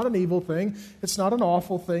 It's not an evil thing. It's not an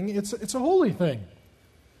awful thing. It's a holy thing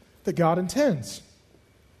that God intends.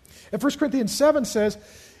 And 1 Corinthians 7 says,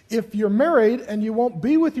 if you're married and you won't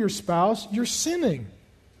be with your spouse, you're sinning.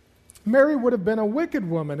 Mary would have been a wicked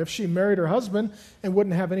woman if she married her husband and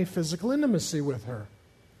wouldn't have any physical intimacy with her.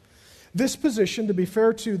 This position, to be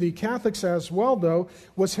fair to the Catholics as well, though,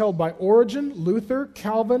 was held by Origen, Luther,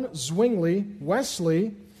 Calvin, Zwingli,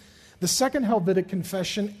 Wesley, the Second Helvetic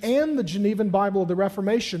Confession, and the Genevan Bible of the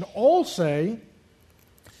Reformation all say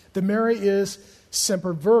that Mary is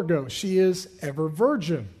semper virgo. She is ever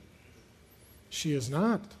virgin. She is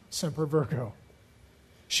not semper virgo.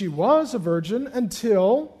 She was a virgin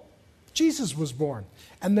until Jesus was born.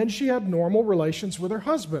 And then she had normal relations with her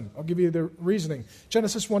husband. I'll give you the reasoning.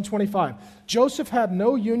 Genesis 1:25. Joseph had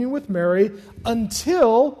no union with Mary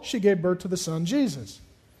until she gave birth to the son Jesus.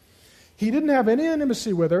 He didn't have any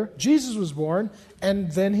intimacy with her. Jesus was born,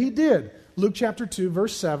 and then he did. Luke chapter 2,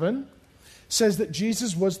 verse 7 says that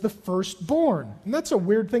Jesus was the firstborn. And that's a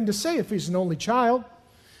weird thing to say if he's an only child.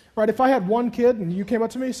 Right? If I had one kid and you came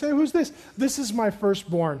up to me and say, who's this? This is my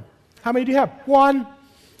firstborn. How many do you have? One.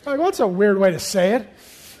 Like, well, that's a weird way to say it.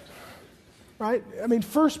 Right? I mean,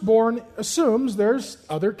 firstborn assumes there's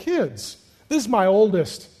other kids. This is my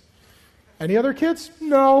oldest. Any other kids?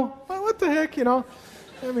 No. Well, what the heck, I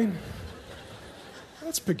mean,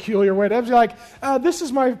 that's a peculiar way to have it. Like, this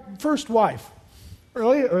is my first wife.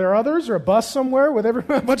 Really? Are there others? Or a bus somewhere with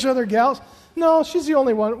a bunch of other gals? No, she's the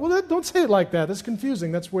only one. Well, don't say it like that. That's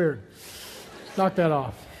confusing. That's weird. Knock that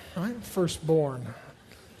off. right? Firstborn.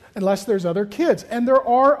 Unless there's other kids. And there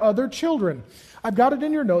are other children. I've got it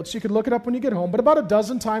in your notes. You can look it up when you get home. But about a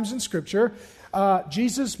dozen times in Scripture,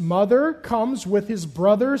 Jesus' mother comes with his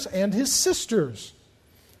brothers and his sisters.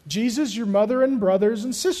 Jesus, your mother and brothers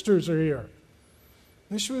and sisters are here.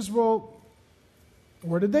 The issue is, well,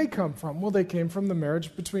 where did they come from? Well, they came from the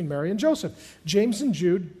marriage between Mary and Joseph. James and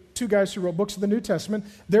Jude, two guys who wrote books of the New Testament,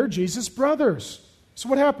 they're Jesus' brothers. So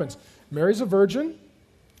what happens? Mary's a virgin.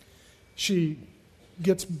 She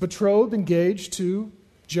gets betrothed, engaged to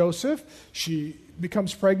Joseph. She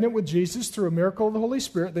becomes pregnant with Jesus through a miracle of the Holy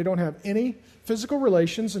Spirit. They don't have any physical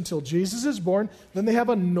relations until Jesus is born. Then they have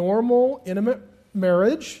a normal, intimate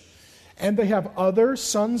marriage. And they have other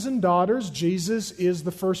sons and daughters. Jesus is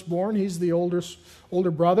the firstborn. He's the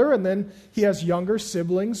older brother. And then he has younger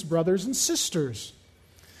siblings, brothers and sisters.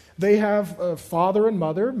 They have a father and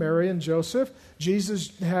mother, Mary and Joseph.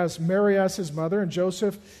 Jesus has Mary as his mother, and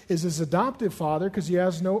Joseph is his adoptive father because he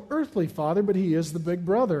has no earthly father, but he is the big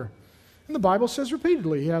brother. And the Bible says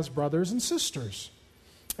repeatedly he has brothers and sisters.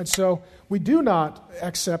 And so we do not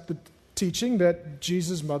accept the teaching that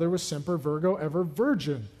Jesus' mother was semper virgo, ever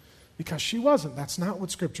virgin, because she wasn't. That's not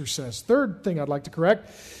what Scripture says. Third thing I'd like to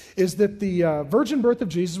correct is that the virgin birth of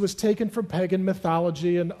Jesus was taken from pagan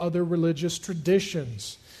mythology and other religious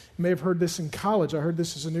traditions. You may have heard this in college. I heard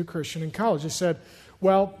this as a new Christian in college. They said,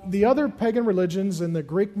 well, the other pagan religions and the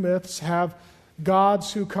Greek myths have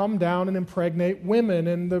gods who come down and impregnate women,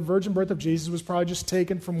 and the virgin birth of Jesus was probably just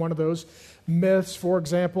taken from one of those myths. For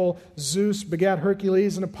example, Zeus begat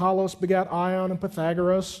Hercules, and Apollos begat Ion and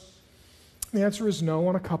Pythagoras. The answer is no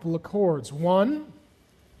on a couple of chords. One,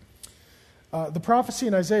 the prophecy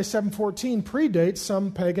in Isaiah 7:14 predates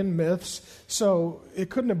some pagan myths, so it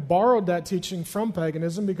couldn't have borrowed that teaching from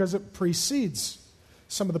paganism because it precedes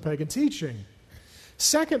some of the pagan teaching.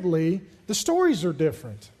 Secondly, the stories are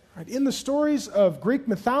different. Right? In the stories of Greek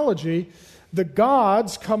mythology, the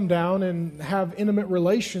gods come down and have intimate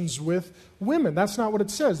relations with women. That's not what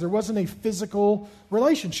it says. There wasn't a physical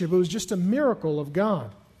relationship. It was just a miracle of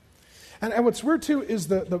God. And what's weird, too, is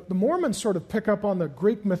the Mormons sort of pick up on the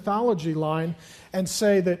Greek mythology line and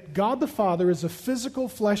say that God the Father is a physical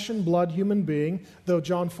flesh and blood human being, though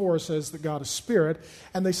John 4 says that God is spirit.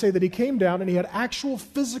 And they say that he came down and he had actual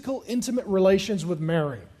physical, intimate relations with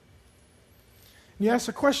Mary. And you ask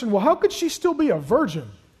the question, well, how could she still be a virgin?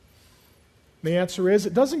 The answer is,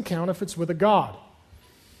 it doesn't count if it's with a god.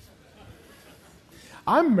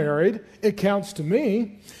 I'm married. It counts to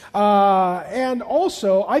me. And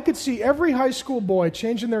also, I could see every high school boy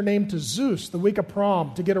changing their name to Zeus the week of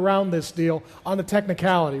prom to get around this deal on the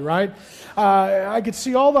technicality, right? I could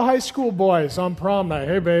see all the high school boys on prom night.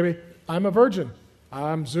 Hey, baby, I'm a virgin.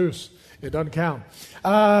 I'm Zeus. It doesn't count.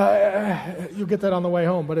 You'll get that on the way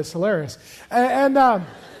home, but it's hilarious. And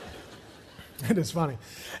it is funny.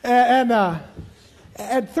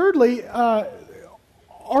 And thirdly, are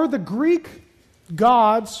the Greek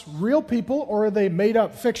gods real people, or are they made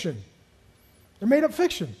up fiction? They're made up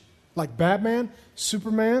fiction. Like Batman,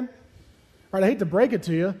 Superman. Right, I hate to break it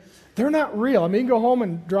to you. They're not real. I mean, you can go home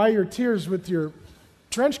and dry your tears with your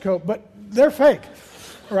trench coat, but they're fake.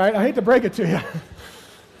 Right? I hate to break it to you.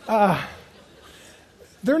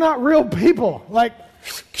 They're not real people. Like,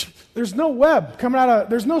 there's no web coming out of,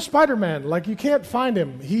 there's no Spider-Man. Like, you can't find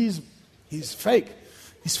him. He's fake.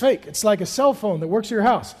 He's fake. It's like a cell phone that works at your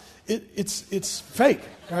house. It's fake,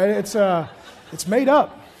 right? It's made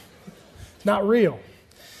up. It's not real.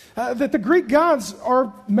 That the Greek gods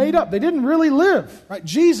are made up. They didn't really live, right?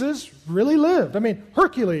 Jesus really lived. I mean,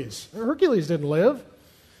 Hercules didn't live.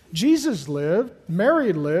 Jesus lived.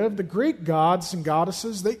 Mary lived. The Greek gods and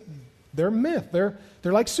goddesses, they're myth. They're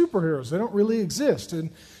like superheroes. They don't really exist.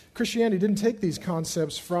 And Christianity didn't take these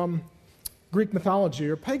concepts from Greek mythology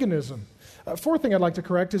or paganism. Fourth thing I'd like to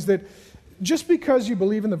correct is that just because you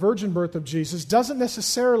believe in the virgin birth of Jesus doesn't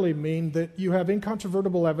necessarily mean that you have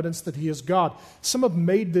incontrovertible evidence that he is God. Some have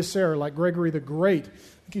made this error, like Gregory the Great. I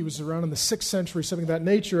think he was around in the 6th century, something of that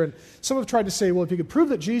nature. And some have tried to say, well, if you could prove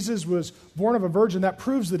that Jesus was born of a virgin, that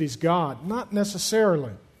proves that he's God. Not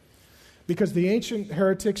necessarily. Because the ancient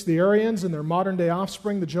heretics, the Arians, and their modern-day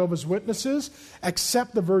offspring, the Jehovah's Witnesses,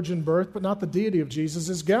 accept the virgin birth, but not the deity of Jesus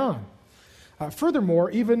as God.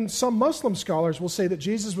 Furthermore, even some Muslim scholars will say that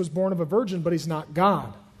Jesus was born of a virgin, but he's not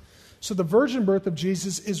God. So the virgin birth of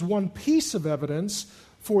Jesus is one piece of evidence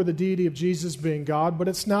for the deity of Jesus being God, but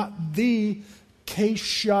it's not the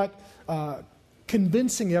case-shut,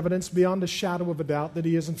 convincing evidence beyond a shadow of a doubt that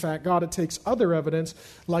he is in fact God. It takes other evidence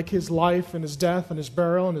like his life and his death and his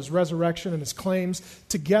burial and his resurrection and his claims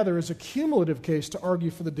together as a cumulative case to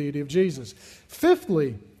argue for the deity of Jesus.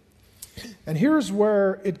 Fifthly, And here's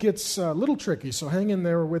where it gets a little tricky, so hang in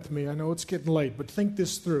there with me. I know it's getting late, but think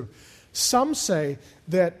this through. Some say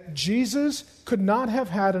that Jesus could not have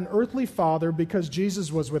had an earthly father because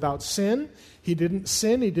Jesus was without sin. He didn't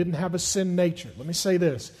sin. He didn't have a sin nature. Let me say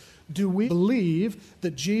this. Do we believe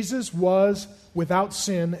that Jesus was without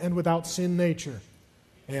sin and without sin nature?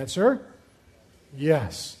 Answer,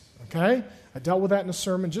 yes. Okay? I dealt with that in a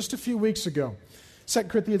sermon just a few weeks ago. 2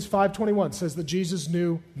 Corinthians 5:21 says that Jesus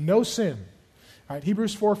knew no sin. All right,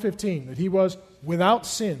 Hebrews 4:15, that he was without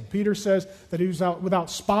sin. Peter says that he was without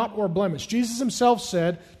spot or blemish. Jesus himself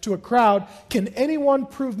said to a crowd, "Can anyone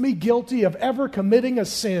prove me guilty of ever committing a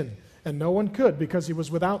sin?" And no one could because he was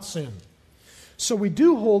without sin. So we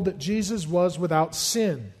do hold that Jesus was without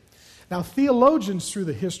sin. Now, theologians through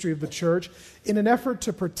the history of the church, in an effort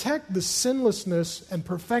to protect the sinlessness and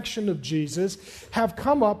perfection of Jesus, have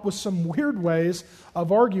come up with some weird ways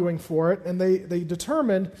of arguing for it, and they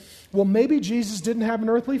determined, well, maybe Jesus didn't have an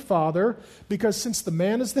earthly father because since the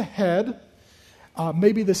man is the head,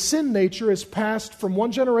 maybe the sin nature is passed from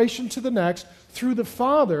one generation to the next through the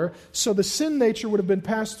father, so the sin nature would have been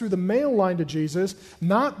passed through the male line to Jesus,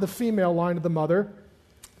 not the female line of the mother.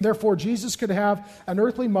 Therefore, Jesus could have an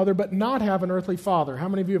earthly mother but not have an earthly father. How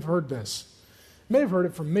many of you have heard this? You may have heard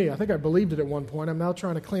it from me. I think I believed it at one point. I'm now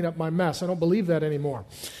trying to clean up my mess. I don't believe that anymore.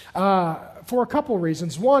 For a couple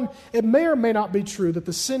reasons. One, it may or may not be true that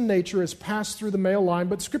the sin nature is passed through the male line,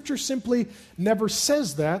 but Scripture simply never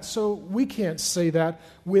says that, so we can't say that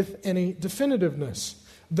with any definitiveness.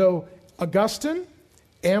 Though Augustine,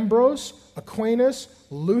 Ambrose, Aquinas,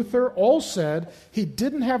 Luther all said he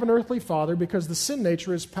didn't have an earthly father because the sin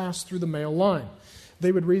nature is passed through the male line.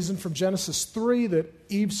 They would reason from Genesis 3 that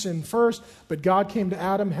Eve sinned first, but God came to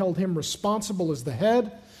Adam, held him responsible as the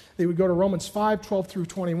head. They would go to Romans 5:12 through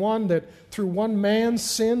 21, that through one man's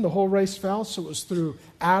sin the whole race fell, so it was through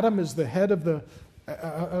Adam as the head of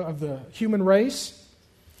the human race.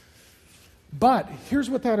 But here's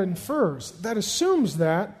what that infers. That assumes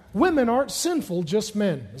that women aren't sinful, just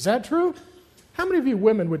men. Is that true? How many of you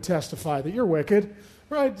women would testify that you're wicked?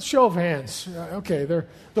 Right? Show of hands. Okay,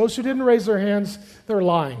 those who didn't raise their hands, they're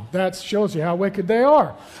lying. That shows you how wicked they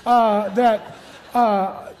are. That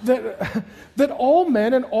all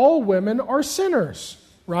men and all women are sinners.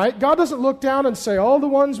 Right? God doesn't look down and say, all the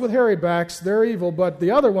ones with hairy backs, they're evil, but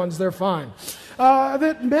the other ones, they're fine.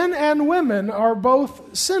 That men and women are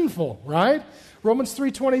both sinful, right? Romans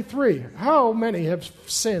 3:23, how many have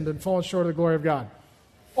sinned and fallen short of the glory of God?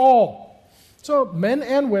 All. So men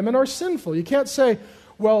and women are sinful. You can't say,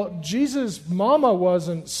 well, Jesus' mama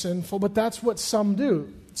wasn't sinful, but that's what some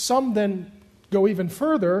do. Some then go even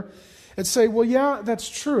further and say, well, yeah, that's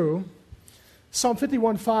true. Psalm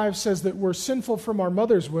 51:5 says that we're sinful from our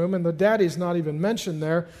mother's womb, and the daddy's not even mentioned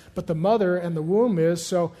there, but the mother and the womb is.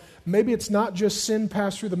 So maybe it's not just sin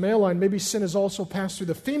passed through the male line. Maybe sin is also passed through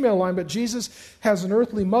the female line, but Jesus has an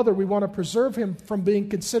earthly mother. We want to preserve him from being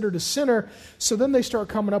considered a sinner. So then they start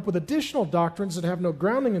coming up with additional doctrines that have no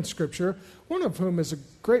grounding in Scripture, one of whom is a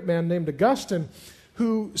great man named Augustine,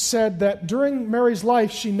 who said that during Mary's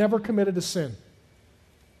life, she never committed a sin.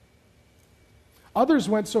 Others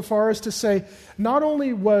went so far as to say, not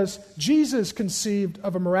only was Jesus conceived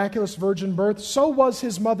of a miraculous virgin birth, so was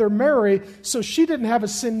his mother Mary, so she didn't have a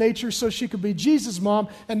sin nature, so she could be Jesus' mom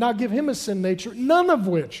and not give him a sin nature, none of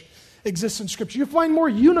which exists in Scripture. You find more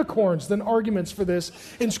unicorns than arguments for this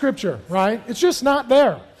in Scripture, right? It's just not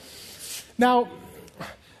there. Now,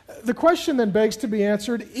 the question then begs to be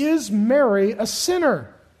answered, is Mary a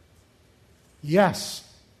sinner? Yes.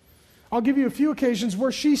 I'll give you a few occasions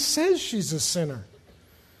where she says she's a sinner.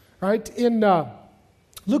 Right? In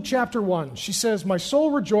Luke chapter 1, she says, my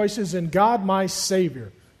soul rejoices in God my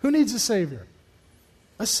Savior. Who needs a Savior?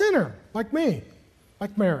 A sinner, like me,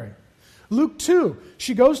 like Mary. Luke 2,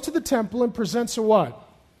 she goes to the temple and presents a what?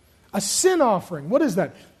 A sin offering. What is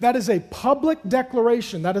that? That is a public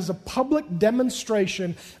declaration. That is a public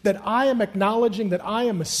demonstration that I am acknowledging that I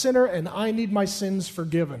am a sinner and I need my sins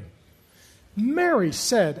forgiven. Mary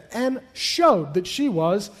said and showed that she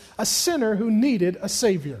was a sinner who needed a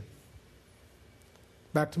Savior.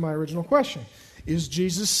 Back to my original question. Is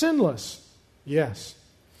Jesus sinless? Yes.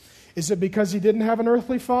 Is it because he didn't have an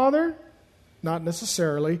earthly father? Not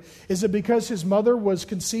necessarily. Is it because his mother was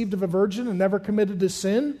conceived of a virgin and never committed a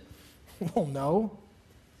sin? Well, no.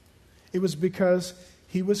 It was because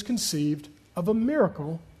he was conceived of a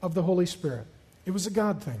miracle of the Holy Spirit. It was a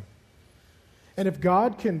God thing. And if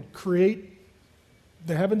God can create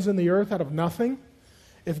the heavens and the earth out of nothing,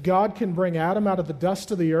 if God can bring Adam out of the dust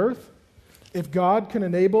of the earth, if God can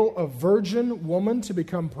enable a virgin woman to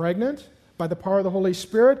become pregnant by the power of the Holy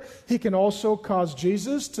Spirit, he can also cause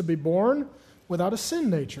Jesus to be born without a sin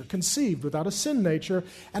nature, conceived without a sin nature,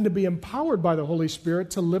 and to be empowered by the Holy Spirit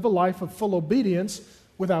to live a life of full obedience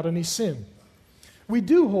without any sin. We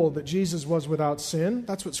do hold that Jesus was without sin.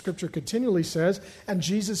 That's what Scripture continually says, and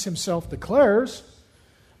Jesus himself declares.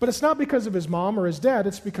 But it's not because of his mom or his dad,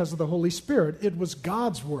 it's because of the Holy Spirit. It was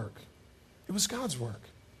God's work. It was God's work.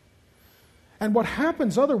 And what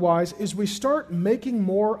happens otherwise is we start making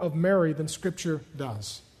more of Mary than Scripture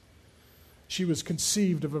does. She was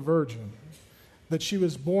conceived of a virgin, that she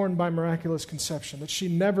was born by miraculous conception, that she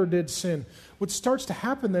never did sin. What starts to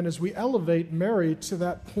happen then is we elevate Mary to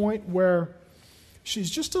that point where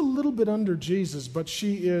she's just a little bit under Jesus, but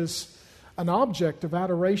she is an object of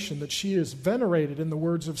adoration, that she is venerated in the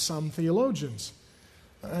words of some theologians.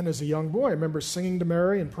 And as a young boy, I remember singing to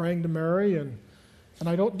Mary and praying to Mary, and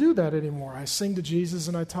I don't do that anymore. I sing to Jesus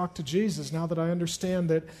and I talk to Jesus now that I understand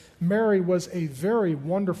that Mary was a very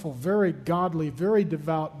wonderful, very godly, very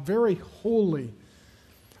devout, very holy,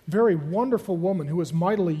 very wonderful woman who was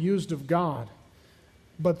mightily used of God,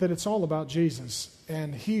 but that it's all about Jesus.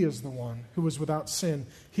 And he is the one who was without sin.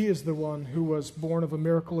 He is the one who was born of a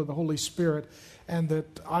miracle of the Holy Spirit, and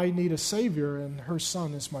that I need a Savior, and her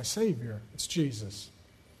Son is my Savior. It's Jesus.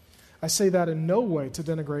 I say that in no way to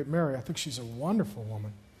denigrate Mary. I think she's a wonderful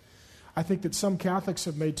woman. I think that some Catholics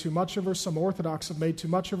have made too much of her. Some Orthodox have made too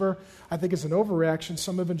much of her. I think as an overreaction,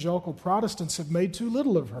 some evangelical Protestants have made too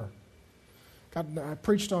little of her. I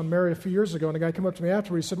preached on Mary a few years ago, and a guy came up to me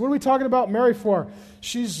afterwards. He said, "What are we talking about Mary for?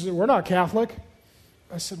 We're not Catholic."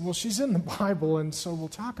 I said, "Well, she's in the Bible, and so we'll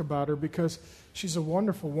talk about her because she's a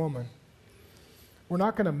wonderful woman. We're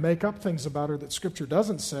not going to make up things about her that Scripture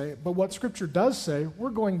doesn't say, but what Scripture does say, we're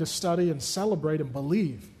going to study and celebrate and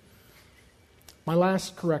believe." My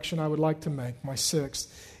last correction I would like to make, my sixth,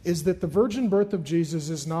 is that the virgin birth of Jesus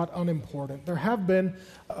is not unimportant. There have been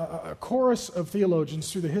a chorus of theologians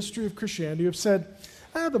through the history of Christianity who have said,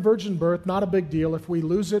 the virgin birth, not a big deal. If we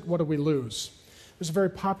lose it, what do we lose? There's a very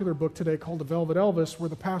popular book today called The Velvet Elvis, where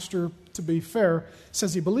the pastor, to be fair,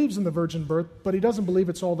 says he believes in the virgin birth, but he doesn't believe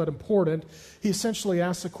it's all that important. He essentially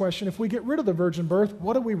asks the question, if we get rid of the virgin birth,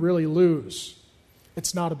 what do we really lose?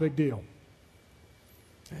 It's not a big deal.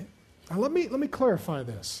 Okay? Now let me clarify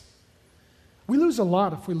this. We lose a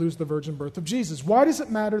lot if we lose the virgin birth of Jesus. Why does it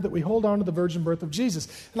matter that we hold on to the virgin birth of Jesus?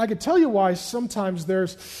 And I can tell you why sometimes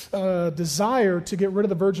there's a desire to get rid of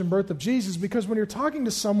the virgin birth of Jesus, because when you're talking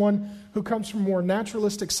to someone who comes from a more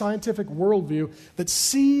naturalistic, scientific worldview that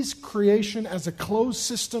sees creation as a closed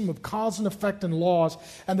system of cause and effect and laws,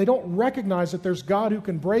 and they don't recognize that there's God who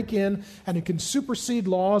can break in and who can supersede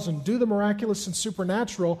laws and do the miraculous and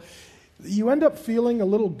supernatural, you end up feeling a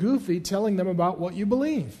little goofy telling them about what you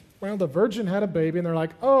believe. Well, the virgin had a baby, and they're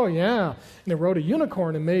like, "Oh yeah," and they rode a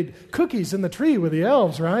unicorn and made cookies in the tree with the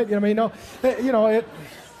elves, right? I mean,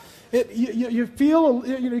 you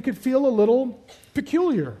could feel a little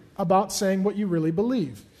peculiar about saying what you really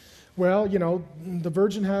believe. Well, the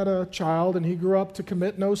virgin had a child, and he grew up to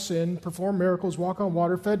commit no sin, perform miracles, walk on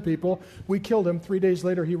water, fed people. We killed him. 3 days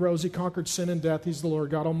later, he rose. He conquered sin and death. He's the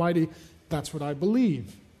Lord God Almighty. That's what I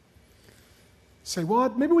believe. Say, well,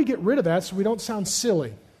 maybe we get rid of that so we don't sound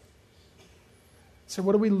silly. So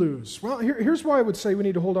what do we lose? Well, here's why I would say we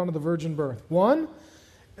need to hold on to the virgin birth. One,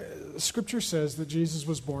 Scripture says that Jesus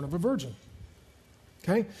was born of a virgin.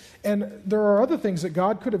 Okay? And there are other things that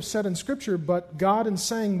God could have said in Scripture, but God, in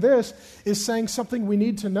saying this, is saying something we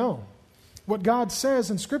need to know. What God says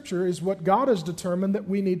in Scripture is what God has determined that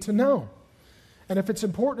we need to know. And if it's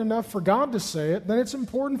important enough for God to say it, then it's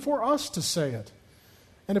important for us to say it.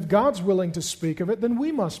 And if God's willing to speak of it, then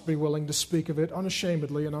we must be willing to speak of it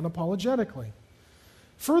unashamedly and unapologetically.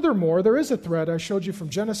 Furthermore, there is a thread I showed you from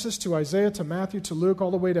Genesis to Isaiah to Matthew to Luke,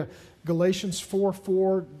 all the way to Galatians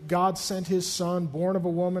 4:4. God sent his Son, born of a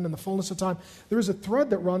woman in the fullness of time. There is a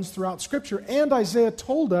thread that runs throughout Scripture, and Isaiah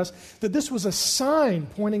told us that this was a sign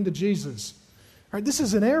pointing to Jesus. Right, this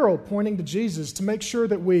is an arrow pointing to Jesus to make sure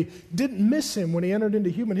that we didn't miss him when he entered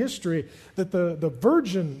into human history, that the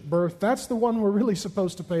virgin birth, that's the one we're really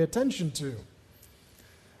supposed to pay attention to.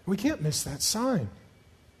 We can't miss that sign.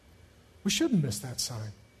 We shouldn't miss that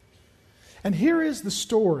sign. And here is the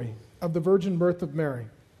story of the virgin birth of Mary.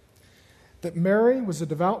 That Mary was a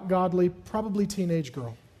devout, godly, probably teenage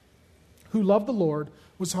girl who loved the Lord,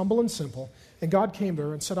 was humble and simple, and God came to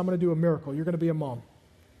her and said, "I'm going to do a miracle. You're going to be a mom.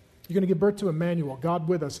 You're going to give birth to Emmanuel, God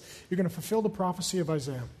with us. You're going to fulfill the prophecy of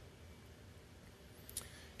Isaiah."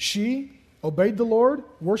 She obeyed the Lord,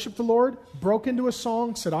 worshiped the Lord, broke into a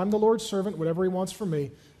song, said, "I'm the Lord's servant. Whatever he wants from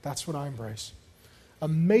me, that's what I embrace."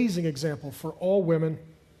 Amazing example for all women,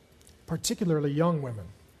 particularly young women.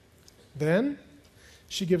 Then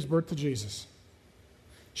she gives birth to Jesus.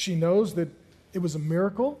 She knows that it was a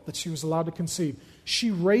miracle that she was allowed to conceive.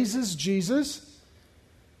 She raises Jesus,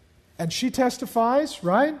 and she testifies,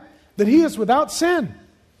 right, that he is without sin.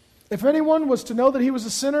 If anyone was to know that he was a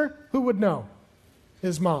sinner, who would know?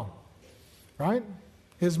 His mom, right?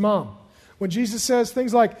 His mom. When Jesus says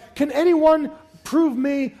things like, can anyone prove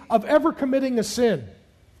me of ever committing a sin?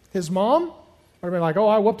 His mom would have been like, oh,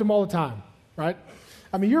 I whooped him all the time, right?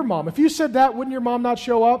 I mean, your mom, if you said that, wouldn't your mom not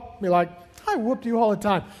show up? Be like, I whooped you all the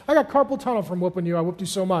time. I got carpal tunnel from whooping you. I whooped you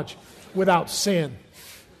so much without sin.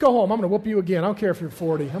 Go home. I'm going to whoop you again. I don't care if you're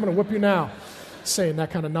 40. I'm going to whoop you now. Saying that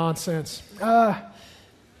kind of nonsense.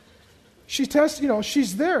 She tests,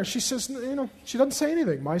 she's there. She says, she doesn't say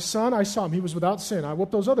anything. My son, I saw him. He was without sin. I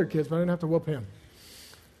whooped those other kids, but I didn't have to whoop him.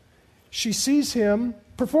 She sees him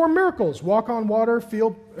perform miracles, walk on water,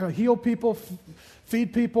 heal people,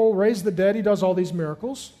 feed people, raise the dead. He does all these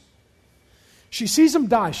miracles. She sees him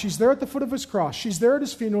die. She's there at the foot of his cross. She's there at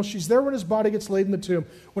his funeral. She's there when his body gets laid in the tomb.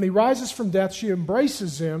 When he rises from death, she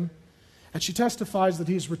embraces him, and she testifies that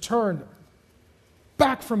he's returned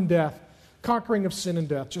back from death, conquering of sin and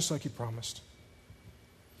death, just like he promised.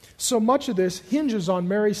 So much of this hinges on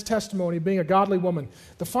Mary's testimony being a godly woman.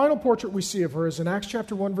 The final portrait we see of her is in Acts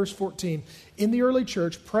chapter 1, verse 14. In the early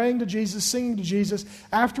church, praying to Jesus, singing to Jesus.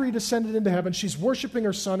 After he descended into heaven, she's worshiping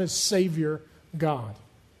her son as Savior, God.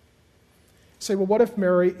 Say, well, what if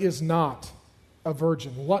Mary is not a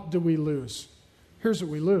virgin? What do we lose? Here's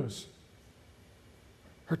what we lose.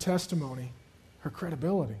 Her testimony, her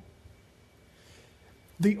credibility.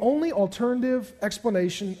 The only alternative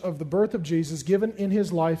explanation of the birth of Jesus given in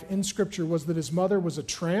his life in Scripture was that his mother was a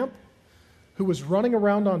tramp who was running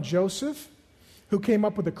around on Joseph, who came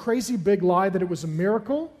up with a crazy big lie that it was a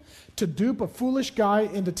miracle to dupe a foolish guy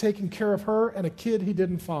into taking care of her and a kid he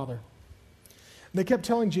didn't father. And they kept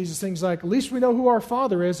telling Jesus things like, at least we know who our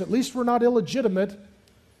father is, at least we're not illegitimate.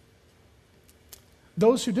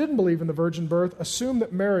 Those who didn't believe in the virgin birth assumed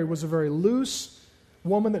that Mary was a very loose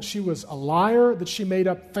woman, that she was a liar, that she made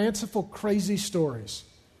up fanciful, crazy stories.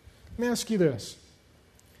 Let me ask you this.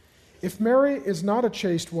 If Mary is not a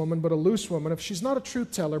chaste woman but a loose woman, if she's not a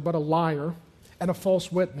truth teller but a liar and a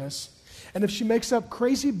false witness, and if she makes up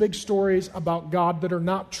crazy big stories about God that are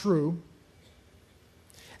not true,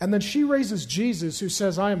 and then she raises Jesus, who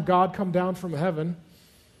says, I am God come down from heaven,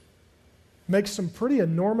 makes some pretty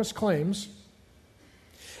enormous claims,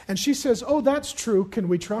 and she says, oh, that's true, can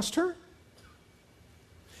we trust her?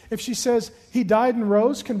 If she says, he died and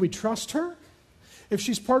rose, can we trust her? If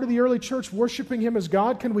she's part of the early church worshiping him as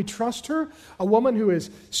God, can we trust her? A woman who is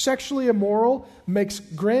sexually immoral, makes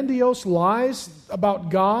grandiose lies about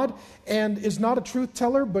God, and is not a truth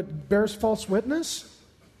teller but bears false witness?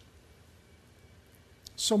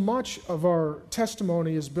 So much of our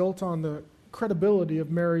testimony is built on the credibility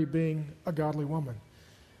of Mary being a godly woman.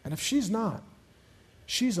 And if she's not,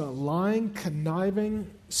 she's a lying,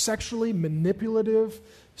 conniving, sexually manipulative,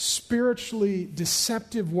 spiritually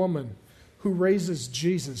deceptive woman who raises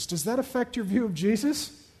Jesus. Does that affect your view of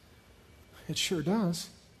Jesus? It sure does.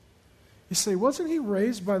 You say, wasn't he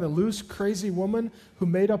raised by the loose, crazy woman who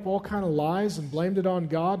made up all kind of lies and blamed it on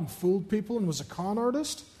God and fooled people and was a con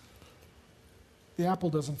artist? The apple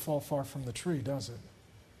doesn't fall far from the tree, does it?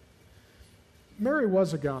 Mary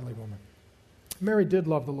was a godly woman. Mary did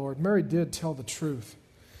love the Lord. Mary did tell the truth.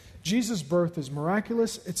 Jesus' birth is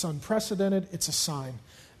miraculous. It's unprecedented. It's a sign.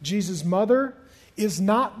 Jesus' mother is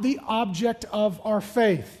not the object of our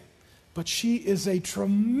faith, but she is a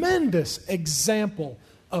tremendous example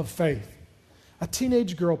of faith. A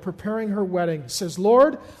teenage girl preparing her wedding says,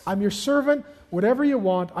 Lord, I'm your servant. Whatever you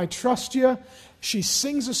want, I trust you. She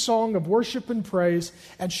sings a song of worship and praise,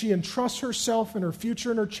 and she entrusts herself and her future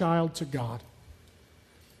and her child to God.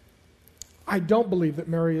 I don't believe that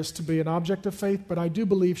Mary is to be an object of faith, but I do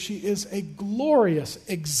believe she is a glorious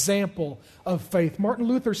example of faith. Martin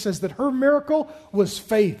Luther says that her miracle was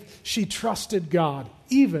faith. She trusted God,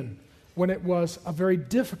 even when it was a very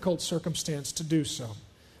difficult circumstance to do so.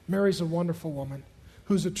 Mary's a wonderful woman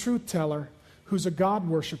who's a truth teller, who's a God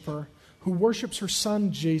worshiper, who worships her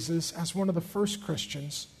son Jesus as one of the first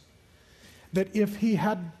Christians, that if he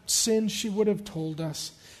had sinned, she would have told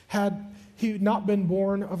us. Had he not been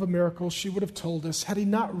born of a miracle, she would have told us. Had he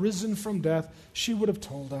not risen from death, she would have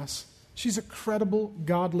told us. She's a credible,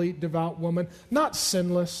 godly, devout woman, not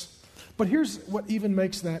sinless. But here's what even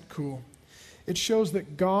makes that cool. It shows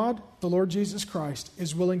that God, the Lord Jesus Christ,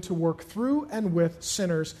 is willing to work through and with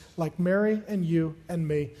sinners like Mary and you and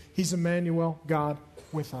me. He's Emmanuel, God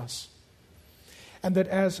with us. And that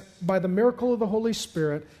as by the miracle of the Holy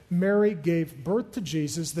Spirit, Mary gave birth to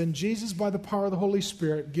Jesus, then Jesus, by the power of the Holy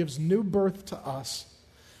Spirit, gives new birth to us,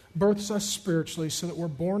 births us spiritually so that we're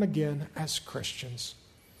born again as Christians.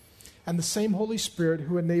 And the same Holy Spirit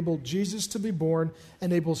who enabled Jesus to be born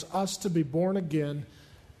enables us to be born again,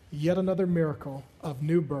 yet another miracle of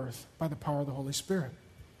new birth by the power of the Holy Spirit.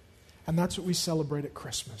 And that's what we celebrate at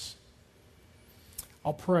Christmas.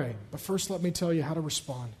 I'll pray, but first let me tell you how to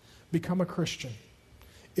respond. Become a Christian.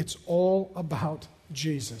 It's all about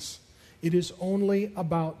Jesus. It is only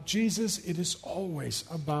about Jesus. It is always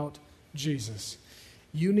about Jesus.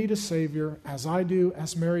 You need a Savior, as I do,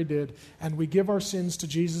 as Mary did, and we give our sins to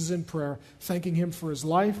Jesus in prayer, thanking Him for His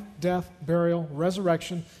life, death, burial,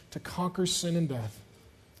 resurrection to conquer sin and death.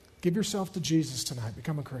 Give yourself to Jesus tonight.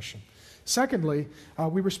 Become a Christian. Secondly,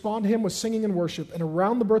 we respond to Him with singing and worship. And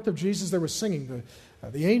around the birth of Jesus, there was singing.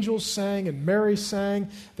 The angels sang and Mary sang.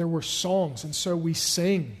 There were songs. And so we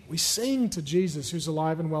sing. We sing to Jesus who's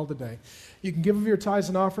alive and well today. You can give of your tithes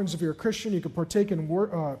and offerings if you're a Christian. You can partake in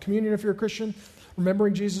communion if you're a Christian,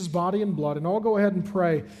 remembering Jesus' body and blood. And I'll go ahead and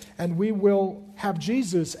pray. And we will have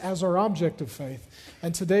Jesus as our object of faith.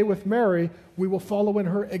 And today with Mary, we will follow in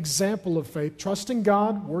her example of faith, trusting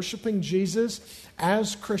God, worshiping Jesus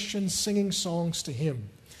as Christians, singing songs to Him.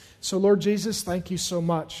 So Lord Jesus, thank you so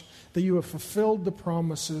much that you have fulfilled the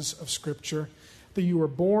promises of Scripture, that you were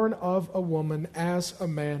born of a woman as a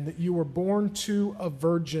man, that you were born to a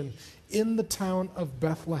virgin in the town of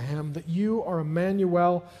Bethlehem, that you are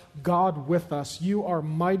Emmanuel, God with us. You are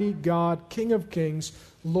mighty God, King of kings,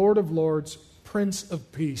 Lord of lords, Prince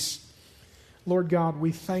of peace. Lord God,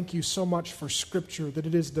 we thank you so much for Scripture, that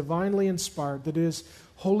it is divinely inspired, that it is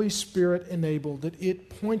Holy Spirit enabled, that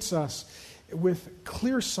it points us with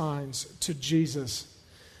clear signs to Jesus.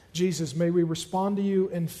 Jesus, may we respond to you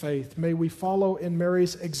in faith. May we follow in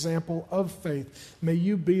Mary's example of faith. May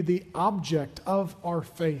you be the object of our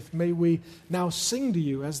faith. May we now sing to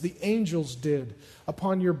you as the angels did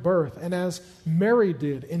upon your birth and as Mary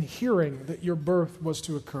did in hearing that your birth was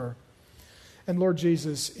to occur. And Lord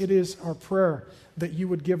Jesus, it is our prayer that you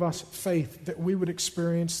would give us faith, that we would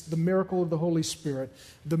experience the miracle of the Holy Spirit,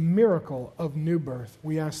 the miracle of new birth.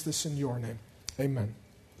 We ask this in your name. Amen.